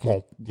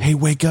 Hey,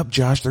 wake up,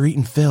 Josh. They're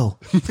eating Phil.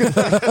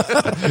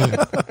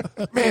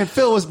 Man,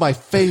 Phil was my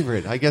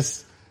favorite. I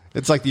guess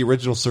it's like the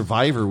original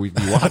Survivor we'd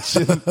be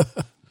watching.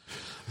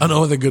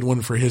 Another good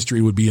one for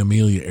history would be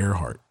Amelia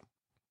Earhart.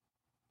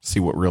 See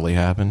what really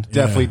happened.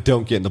 Definitely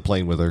don't get in the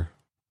plane with her.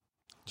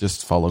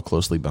 Just follow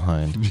closely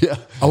behind. Yeah.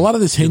 A lot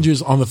of this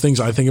hinges on the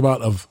things I think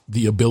about of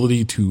the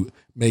ability to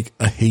make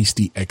a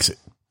hasty exit.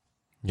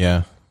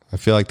 Yeah. I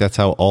feel like that's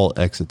how all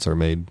exits are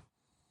made.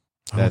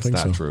 That's think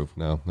not so. true.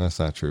 No, that's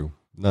not true.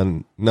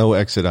 No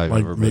exit I've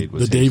ever made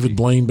was the David hasty.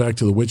 Blaine back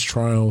to the witch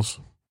trials,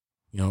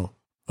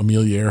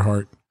 Amelia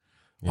Earhart,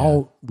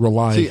 all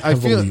rely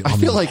heavily on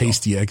the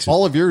hasty exit.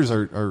 All of yours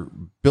are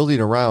building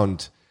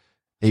around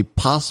a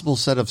possible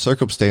set of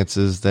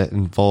circumstances that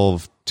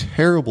involve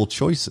terrible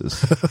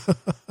choices.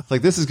 It's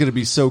like, this is going to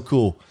be so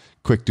cool.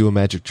 Quick, do a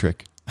magic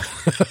trick.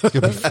 It's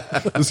going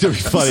to be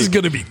funny. This is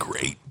going to be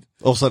great.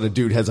 All of a sudden, a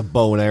dude has a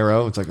bow and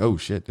arrow. It's like, oh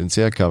shit, didn't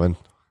see that coming.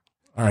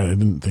 All right, I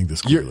didn't think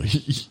this clearly.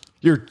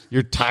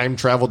 Your time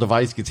travel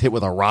device gets hit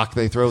with a rock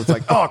they throw. It's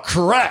like, oh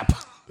crap.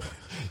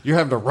 You're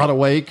having to run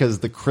away because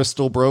the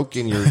crystal broke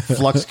in your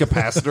flux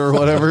capacitor or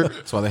whatever.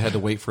 That's why they had to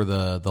wait for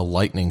the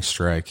lightning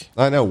strike.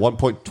 I know,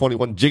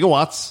 1.21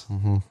 gigawatts.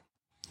 Mm-hmm.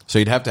 So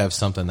you'd have to have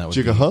something that would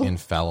be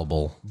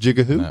infallible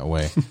in that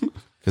way.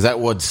 Because that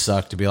would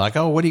suck to be like,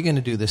 oh, what are you going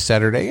to do this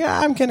Saturday? Yeah,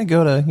 I'm going to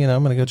go I'm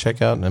going to go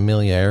check out an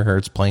Amelia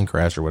Earhart's plane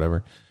crash or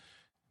whatever.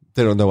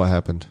 They don't know what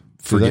happened.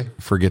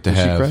 Forget to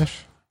have. She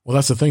crash? Well,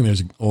 that's the thing.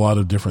 There's a lot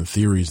of different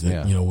theories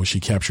that, was she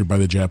captured by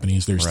the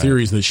Japanese? There's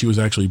theories that she was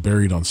actually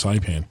buried on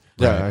Saipan.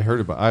 Yeah, right. I heard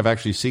about. I've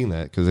actually seen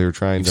that because they were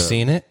trying You've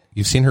seen it?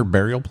 You've seen her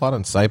burial plot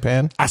on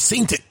Saipan? I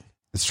seen it.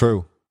 It's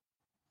true.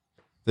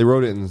 They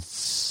wrote it in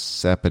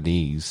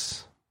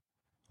Japanese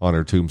on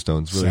her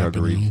tombstone. It's really hard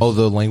to read. Oh,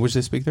 the language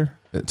they speak there?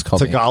 It's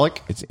called Tagalog.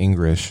 It's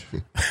English.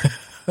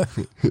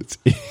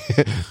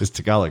 It's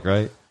Tagalog,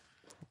 right?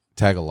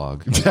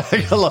 Tagalog.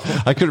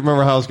 I couldn't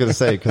remember how I was going to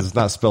say it because it's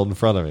not spelled in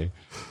front of me.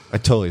 I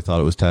totally thought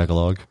it was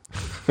Tagalog.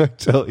 I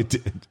totally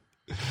did.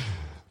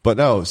 But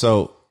no,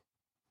 so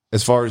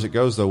as far as it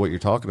goes, though, what you're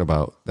talking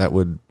about, that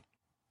would,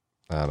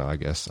 I don't know, I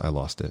guess I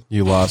lost it.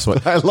 You lost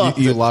what?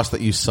 You lost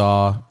that you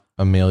saw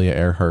Amelia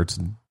Earhart's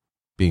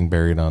being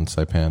buried on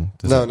Saipan.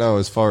 No,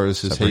 as far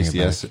as his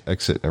hasty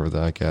exit and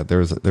everything like that, there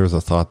was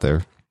a thought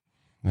there.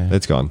 Yeah.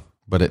 It's gone.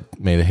 But it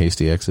made a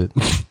hasty exit.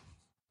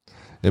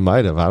 It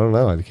might have. I don't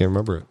know. I can't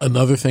remember it.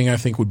 Another thing I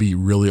think would be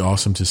really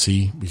awesome to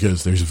see,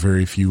 because there's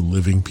very few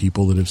living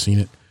people that have seen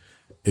it,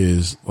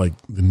 is like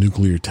the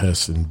nuclear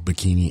tests in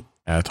Bikini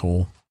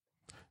Atoll.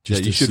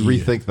 You should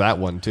rethink that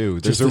one too.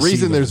 There's a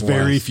reason there's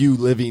very few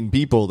living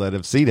people that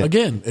have seen it.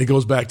 Again, it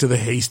goes back to the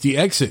hasty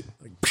exit.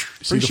 Like,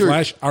 see the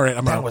flash? All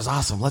right, that was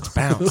awesome. Let's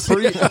bounce.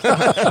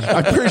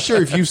 I'm pretty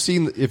sure if you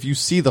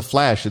see the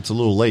flash, it's a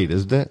little late,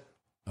 isn't it?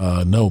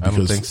 No,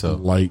 because think so.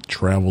 light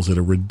travels at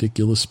a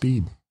ridiculous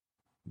speed,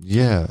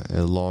 Yeah,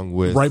 along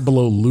with right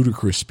below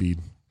ludicrous speed.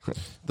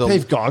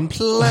 they've gone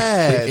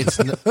plaid. It's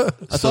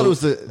I thought it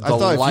was I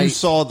thought if you light.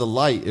 saw the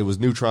light, it was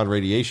neutron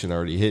radiation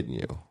already hitting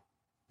you,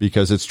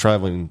 because it's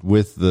traveling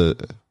with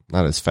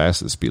not as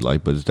fast as speed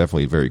light, but it's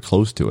definitely very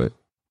close to it.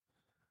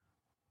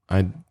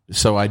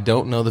 So I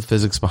don't know the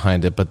physics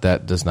behind it, but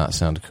that does not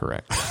sound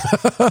correct.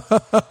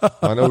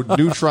 I know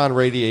neutron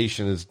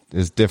radiation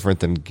is different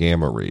than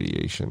gamma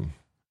radiation. Mm-hmm.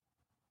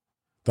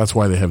 That's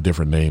why they have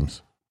different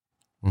names.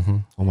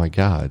 Oh my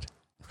god!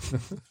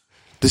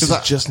 This is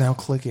just now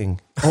clicking.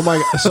 Oh my!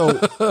 So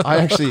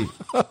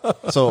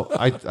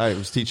I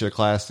was teaching a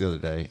class the other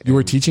day. You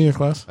were teaching a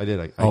class? I did.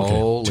 I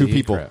Holy two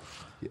people. crap.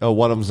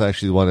 One of them's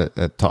actually the one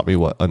that taught me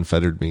what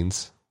unfettered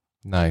means.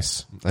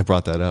 Nice. I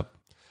brought that up.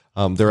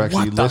 They're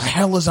actually What the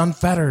hell is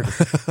unfettered?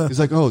 He's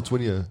like, oh, it's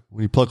when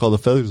you pluck all the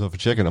feathers off a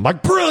chicken. I'm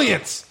like,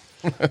 brilliant,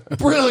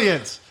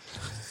 brilliant.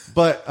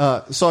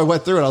 But so I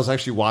went through it. I was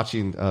actually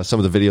watching some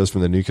of the videos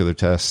from the nuclear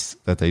tests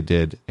that they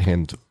did,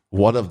 and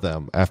one of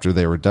them, after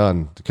they were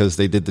done, because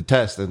they did the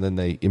test and then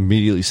they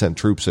immediately sent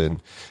troops in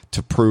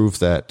to prove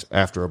that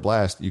after a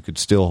blast you could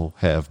still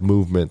have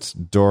movements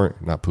during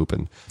not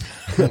pooping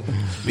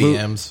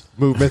VMs.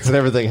 movements and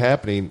everything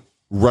happening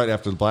right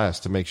after the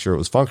blast to make sure it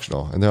was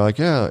functional. And they're like,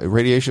 yeah,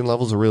 radiation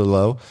levels are really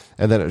low.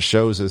 And then it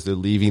shows as they're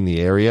leaving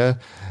the area,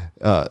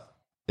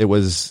 they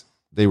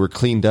were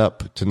cleaned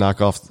up to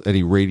knock off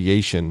any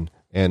radiation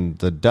and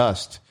the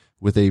dust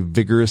with a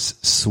vigorous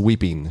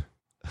sweeping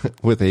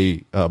with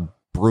a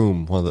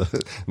broom.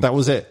 That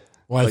was it.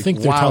 Well, I Like, think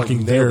they're wow,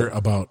 talking you there nailed it.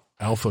 about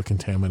alpha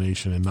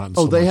contamination and not.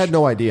 Oh, so they much. had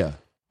no idea.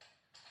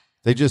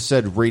 They just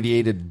said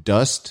radiated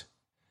dust.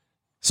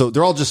 So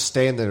they're all just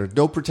standing there.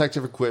 No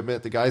protective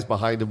equipment. The guy's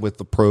behind him with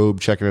the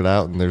probe checking it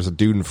out, and there's a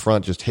dude in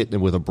front just hitting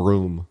him with a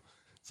broom.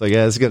 It's like,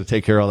 yeah, it's going to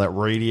take care of all that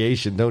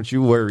radiation. Don't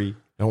you worry.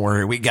 Don't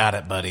worry, we got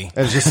it, buddy.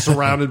 And it's just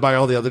surrounded by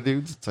all the other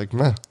dudes. It's like,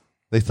 nah,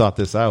 they thought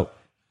this out.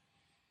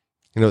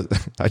 You know,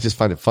 I just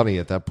find it funny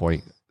at that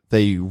point.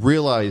 They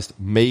realized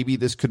maybe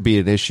this could be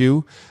an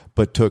issue,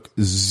 but took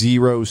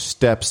 0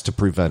 steps to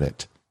prevent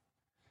it.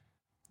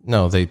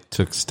 No, they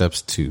took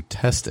steps to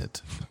test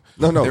it.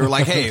 No. They were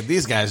like, hey,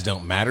 these guys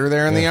don't matter.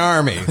 They're in the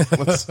army.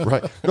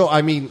 Right. No,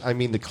 I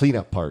mean the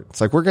cleanup part.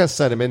 It's like, we're going to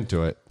send them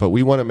into it, but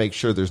we want to make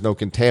sure there's no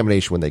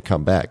contamination when they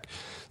come back.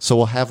 So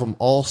we'll have them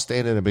all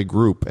stand in a big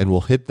group and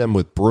we'll hit them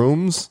with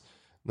brooms.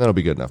 That'll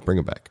be good enough. Bring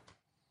them back.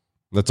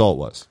 That's all it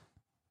was.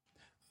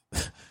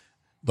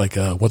 Like,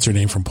 what's her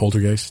name from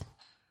Poltergeist?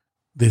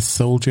 This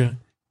soldier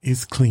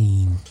is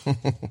clean.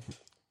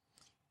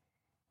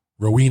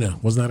 Rowena,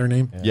 wasn't that her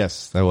name?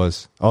 Yes, that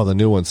was. Oh, the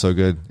new one's so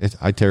good.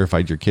 I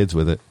terrified your kids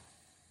with it.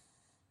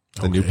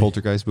 The new Okay.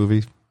 Poltergeist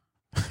movie.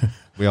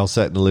 We all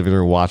sat in the living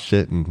room, watched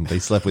it, and they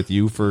slept with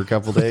you for a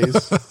couple days.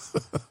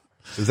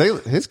 'Cause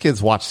his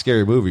kids watch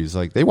scary movies.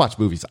 Like, they watch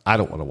movies I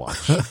don't want to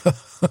watch.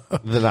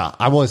 Then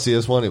I want to see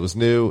this one. It was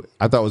new.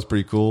 I thought it was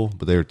pretty cool,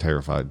 but they were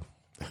terrified.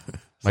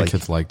 My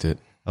kids liked it.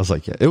 I was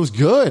like, yeah, it was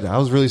good. I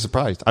was really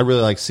surprised. I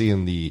really like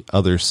seeing the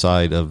other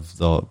side of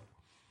the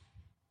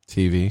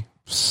TV.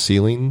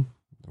 ceiling,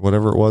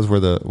 whatever it was, where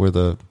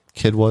the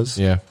kid was.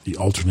 Yeah. The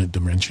alternate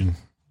dimension.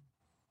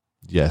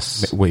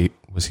 Yes. Wait,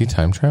 was he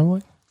time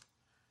traveling?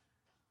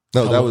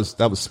 No,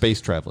 that was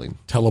space traveling.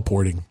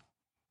 Teleporting.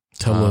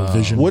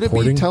 Television. Would it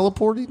porting? be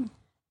teleporting?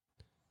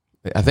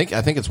 I think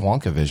it's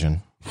Wonka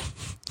Vision.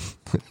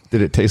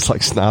 Did it taste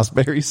like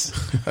snozberries?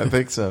 I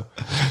think so.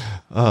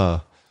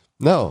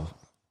 No.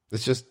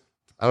 It's just,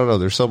 I don't know.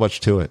 There's so much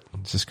to it.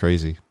 It's just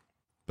crazy.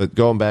 But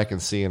going back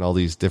and seeing all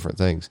these different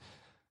things,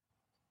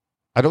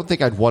 I don't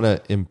think I'd want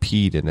to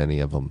impede in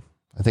any of them.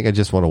 I think I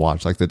just want to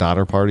watch. Like the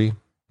Donner Party,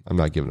 I'm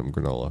not giving them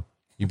granola.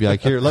 You'd be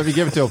like, here, let me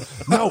give it to him.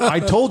 No, I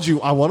told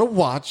you I want to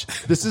watch.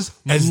 This is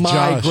As my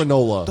Josh.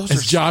 granola.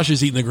 As Josh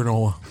is eating the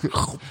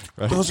granola.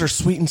 Those are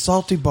sweet and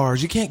salty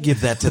bars. You can't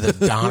give that to the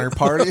Donner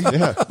Party.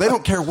 Yeah. They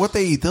don't care what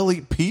they eat. They'll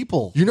eat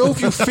people. You know,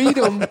 if you feed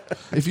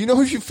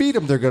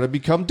them, they're going to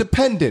become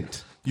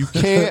dependent. You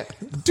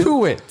can't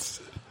do it.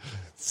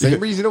 Same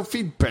reason you don't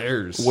feed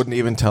bears. Wouldn't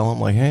even tell them,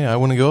 like, hey, I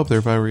want to go up there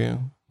if I were you.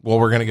 Well,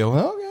 we're going to go,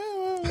 okay,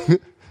 well,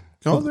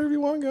 go up there if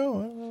you want to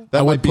go. That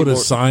I might would be put a more-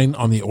 sign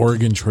on the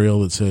Oregon Trail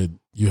that said,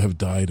 "You have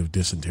died of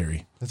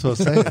dysentery." That's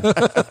what I was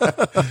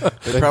saying.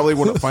 They probably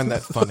wouldn't find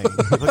that funny.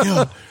 Like,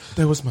 oh,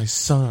 that was my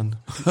son.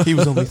 He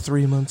was only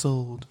 3 months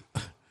old.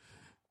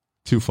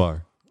 Too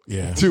far.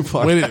 Yeah. Too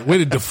far. Way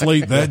to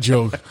deflate that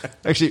joke.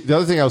 Actually, the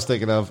other thing I was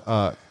thinking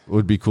of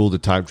would be cool to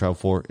time travel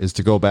for is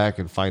to go back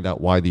and find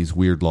out why these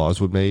weird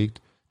laws were made,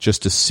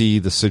 just to see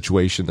the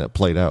situation that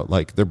played out.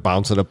 Like, they're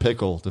bouncing a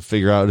pickle to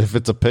figure out if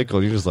it's a pickle.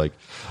 And you're just like,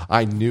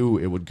 I knew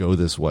it would go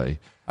this way.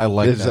 I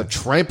like It's that. a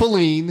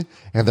trampoline,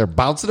 and they're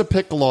bouncing a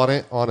pickle on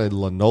it on a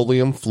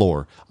linoleum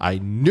floor. I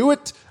knew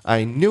it.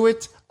 I knew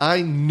it.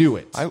 I knew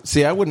it.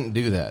 I wouldn't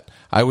do that.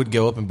 I would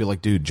go up and be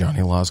like, dude,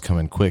 Johnny Law's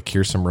coming quick.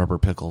 Here's some rubber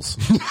pickles.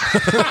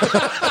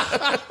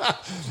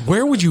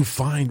 Where would you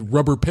find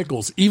rubber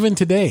pickles even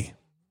today?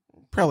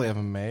 Probably have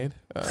them made.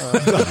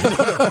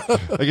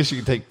 I guess you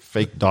could take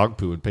fake dog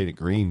poo and paint it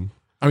green.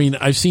 I mean,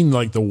 I've seen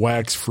like the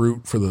wax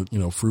fruit for the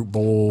fruit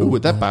bowl. Ooh,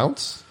 would that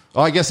bounce?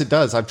 Oh, I guess it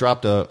does. I've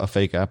dropped a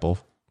fake apple.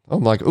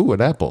 I'm like, ooh,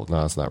 an apple.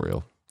 No, it's not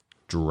real.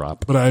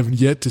 Drop. But I've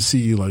yet to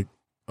see like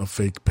a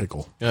fake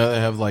pickle. Yeah, they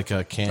have like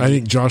a candy. I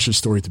think Josh's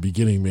story at the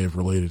beginning may have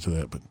related to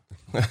that, but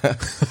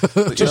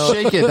Just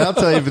shake it. I'll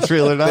tell you if it's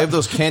real or not. They have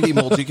those candy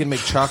molds. You can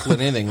make chocolate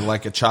anything,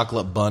 like a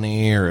chocolate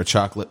bunny or a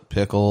chocolate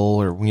pickle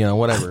or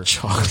whatever.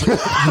 chocolate.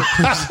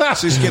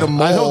 So you just get a don't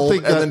mold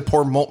think and that- then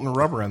pour molten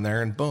rubber in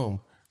there, and boom,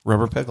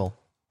 rubber pickle.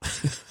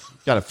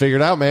 Got to figure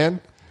it out,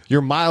 man.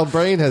 Your mild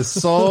brain has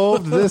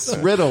solved this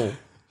riddle.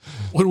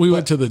 When we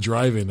went to the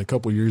drive-in a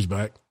couple years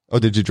back, Oh,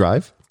 did you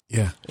drive?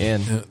 yeah,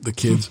 And the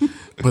kids,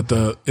 but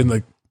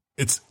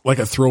it's like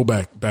a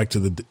throwback back to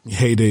the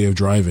heyday of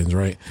drive-ins,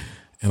 right?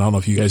 And I don't know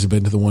if you guys have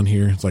been to the one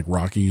here. It's like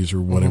Rockies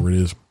or whatever it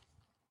is,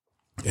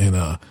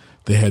 and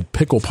they had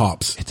pickle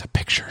pops it's a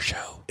picture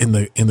show. in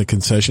the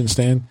concession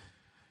stand,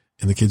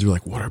 and the kids were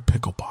like, "What are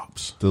pickle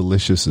pops?"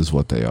 Delicious is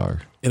what they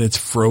are. And it's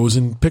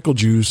frozen pickle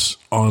juice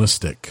on a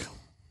stick.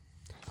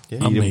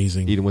 Yeah.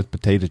 Amazing. Eat them with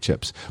potato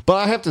chips. But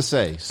I have to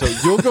say, so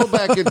you'll go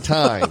back in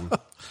time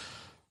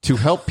to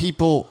help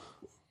people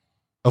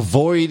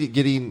avoid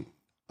getting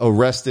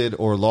arrested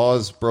or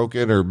laws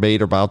broken or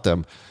made about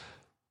them,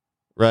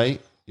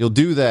 right? You'll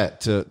do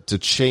that to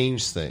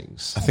change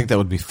things. I think that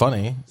would be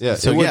funny. Yeah,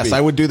 So it would yes, be.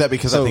 I would do that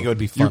because I So think it would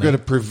be funny. You're going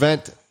to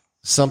prevent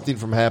something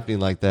from happening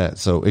like that.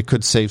 So it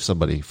could save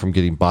somebody from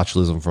getting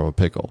botulism from a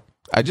pickle.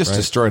 I just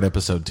destroyed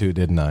episode 2,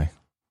 didn't I?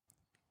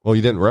 Well,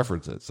 you didn't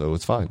reference it, so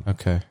it's fine.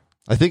 Okay.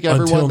 I think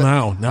everyone. Until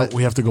now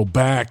we have to go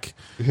back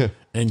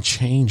and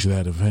change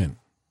that event.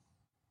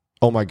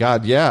 Oh my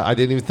God! Yeah, I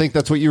didn't even think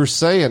that's what you were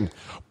saying.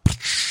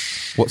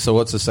 So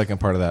what's the second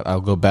part of that? I'll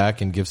go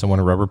back and give someone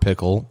a rubber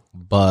pickle,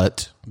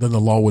 but Then the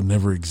law would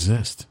never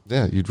exist.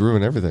 Yeah, you'd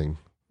ruin everything.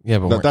 yeah,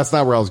 but No, that's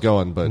not where I was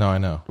going. But no, I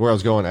know. where I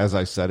was going, as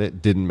I said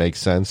it, didn't make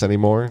sense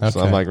anymore. So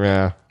Okay. I'm like,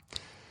 yeah.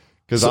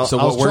 Because So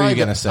what were you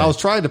gonna say? I was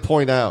trying to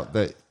point out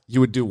that you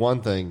would do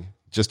one thing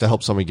just to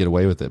help somebody get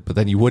away with it, but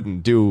then you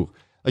wouldn't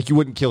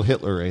kill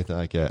Hitler or anything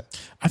like that.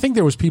 I think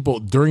there was people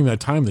during that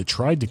time that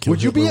tried to kill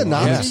Would you be Hitler a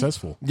and were Nazi?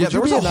 Successful. Yeah, Would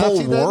there you was be a a whole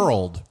Nazi then?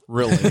 world,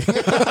 really.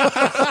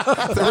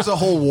 There was a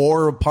whole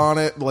war upon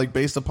it, like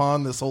based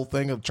upon this whole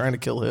thing of trying to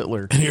kill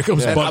Hitler. And here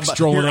comes Buck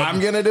strolling up. I'm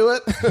gonna do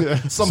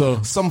it.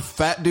 Some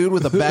fat dude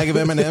with a bag of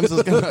M&Ms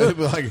is gonna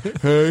be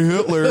like, "Hey,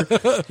 Hitler,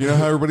 you know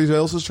how everybody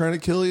else is trying to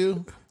kill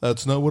you?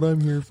 That's not what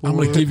I'm here for. I'm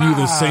going to give you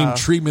the same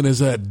treatment as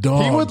that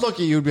dog. He would look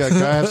at you and be like,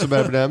 "Can I have some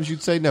M&Ms?"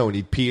 You'd say no, and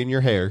he'd pee in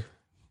your hair.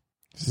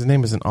 His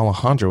name isn't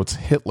Alejandro; it's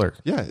Hitler.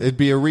 Yeah, it'd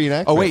be a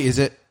reenactment. Oh wait, is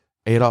it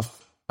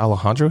Adolf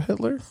Alejandro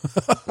Hitler?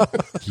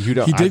 You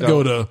don't, He I did don't.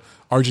 go to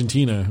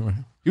Argentina.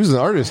 He was an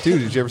artist too.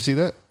 Did you ever see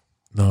that?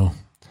 No.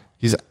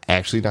 He's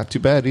actually not too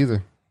bad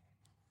either.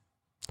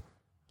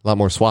 A lot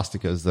more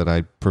swastikas that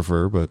I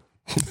prefer, but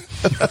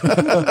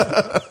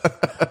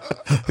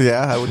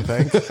Yeah, I would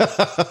think.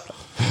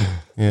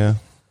 Yeah,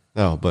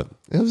 no. But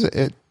it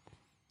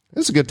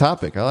was a good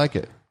topic. I like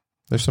it.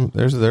 there's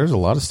a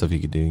lot of stuff you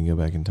could do. You can go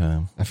back in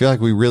time. I feel like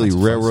we really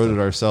railroaded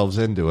ourselves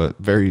into a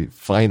very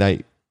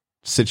finite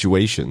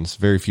situations,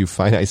 very few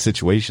finite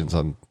situations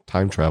on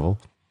time travel.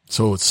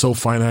 So it's so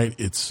finite,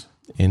 it's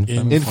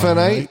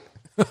Infinite?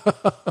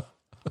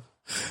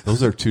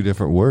 Those are two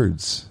different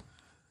words.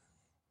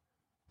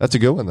 That's a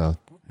good one, though.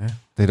 Yeah.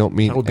 They don't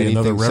mean That would be anything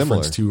another similar.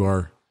 reference to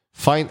our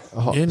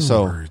So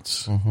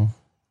N-words.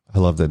 I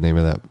love the name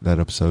of that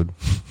episode.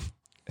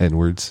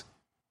 N-words.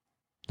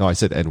 No, I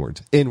said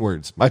N-words.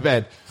 N-words. My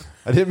bad.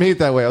 I didn't mean it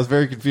that way. I was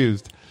very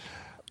confused.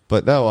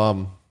 But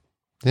no,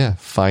 yeah,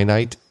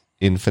 finite,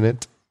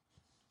 infinite,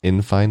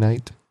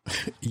 infinite.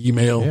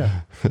 Email.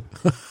 Yeah,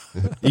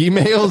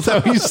 Email, is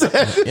that what you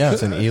said? yeah,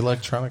 it's an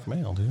electronic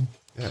mail, dude.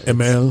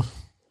 Email.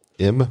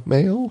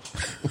 M-mail?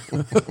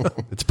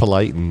 It's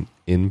polite and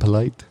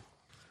impolite.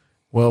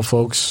 Well,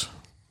 folks,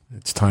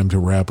 it's time to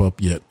wrap up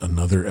yet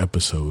another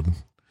episode.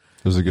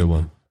 It was a good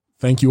one.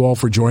 Thank you all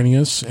for joining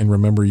us. And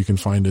remember, you can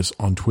find us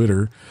on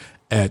Twitter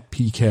at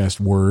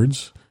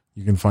PCastWords.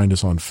 You can find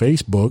us on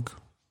Facebook.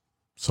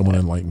 Someone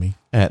enlighten me.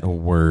 At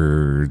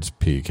Words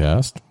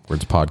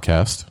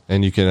Podcast.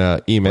 And you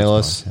can email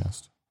us.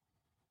 Podcast.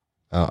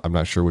 I'm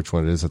not sure which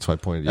one it is. That's why I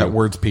pointed at At you.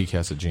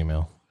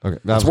 WordsPcast@gmail. Okay.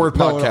 It's Word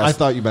Podcast. I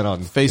thought you meant on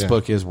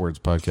Facebook is Words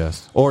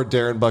Podcast. Or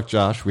Darren Buck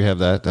Josh. We have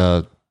that.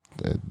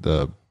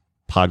 The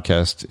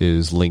podcast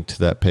is linked to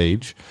that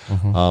page.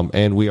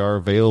 And we are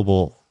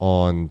available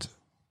on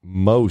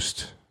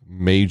most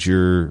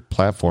major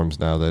platforms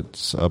now that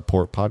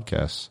support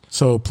podcasts.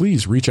 So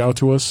please reach out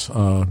to us.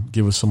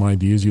 Give us some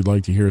ideas you'd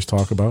like to hear us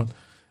talk about.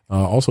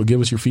 Also, give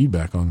us your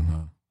feedback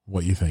on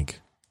what you think.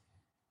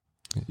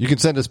 You can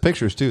send us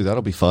pictures too.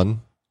 That'll be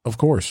fun. Of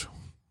course.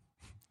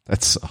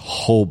 That's a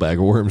whole bag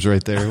of worms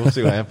right there. We'll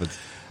see what happens.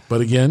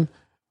 But again,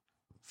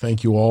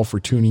 thank you all for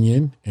tuning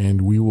in,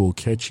 and we will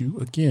catch you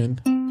again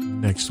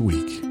next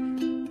week.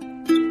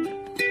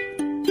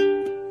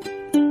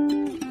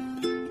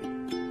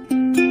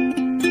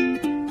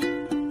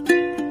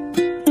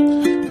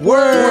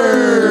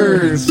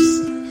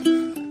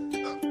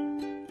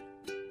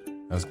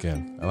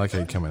 like how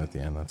you come in at the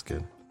end. That's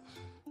good.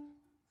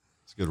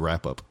 It's a good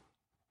wrap up.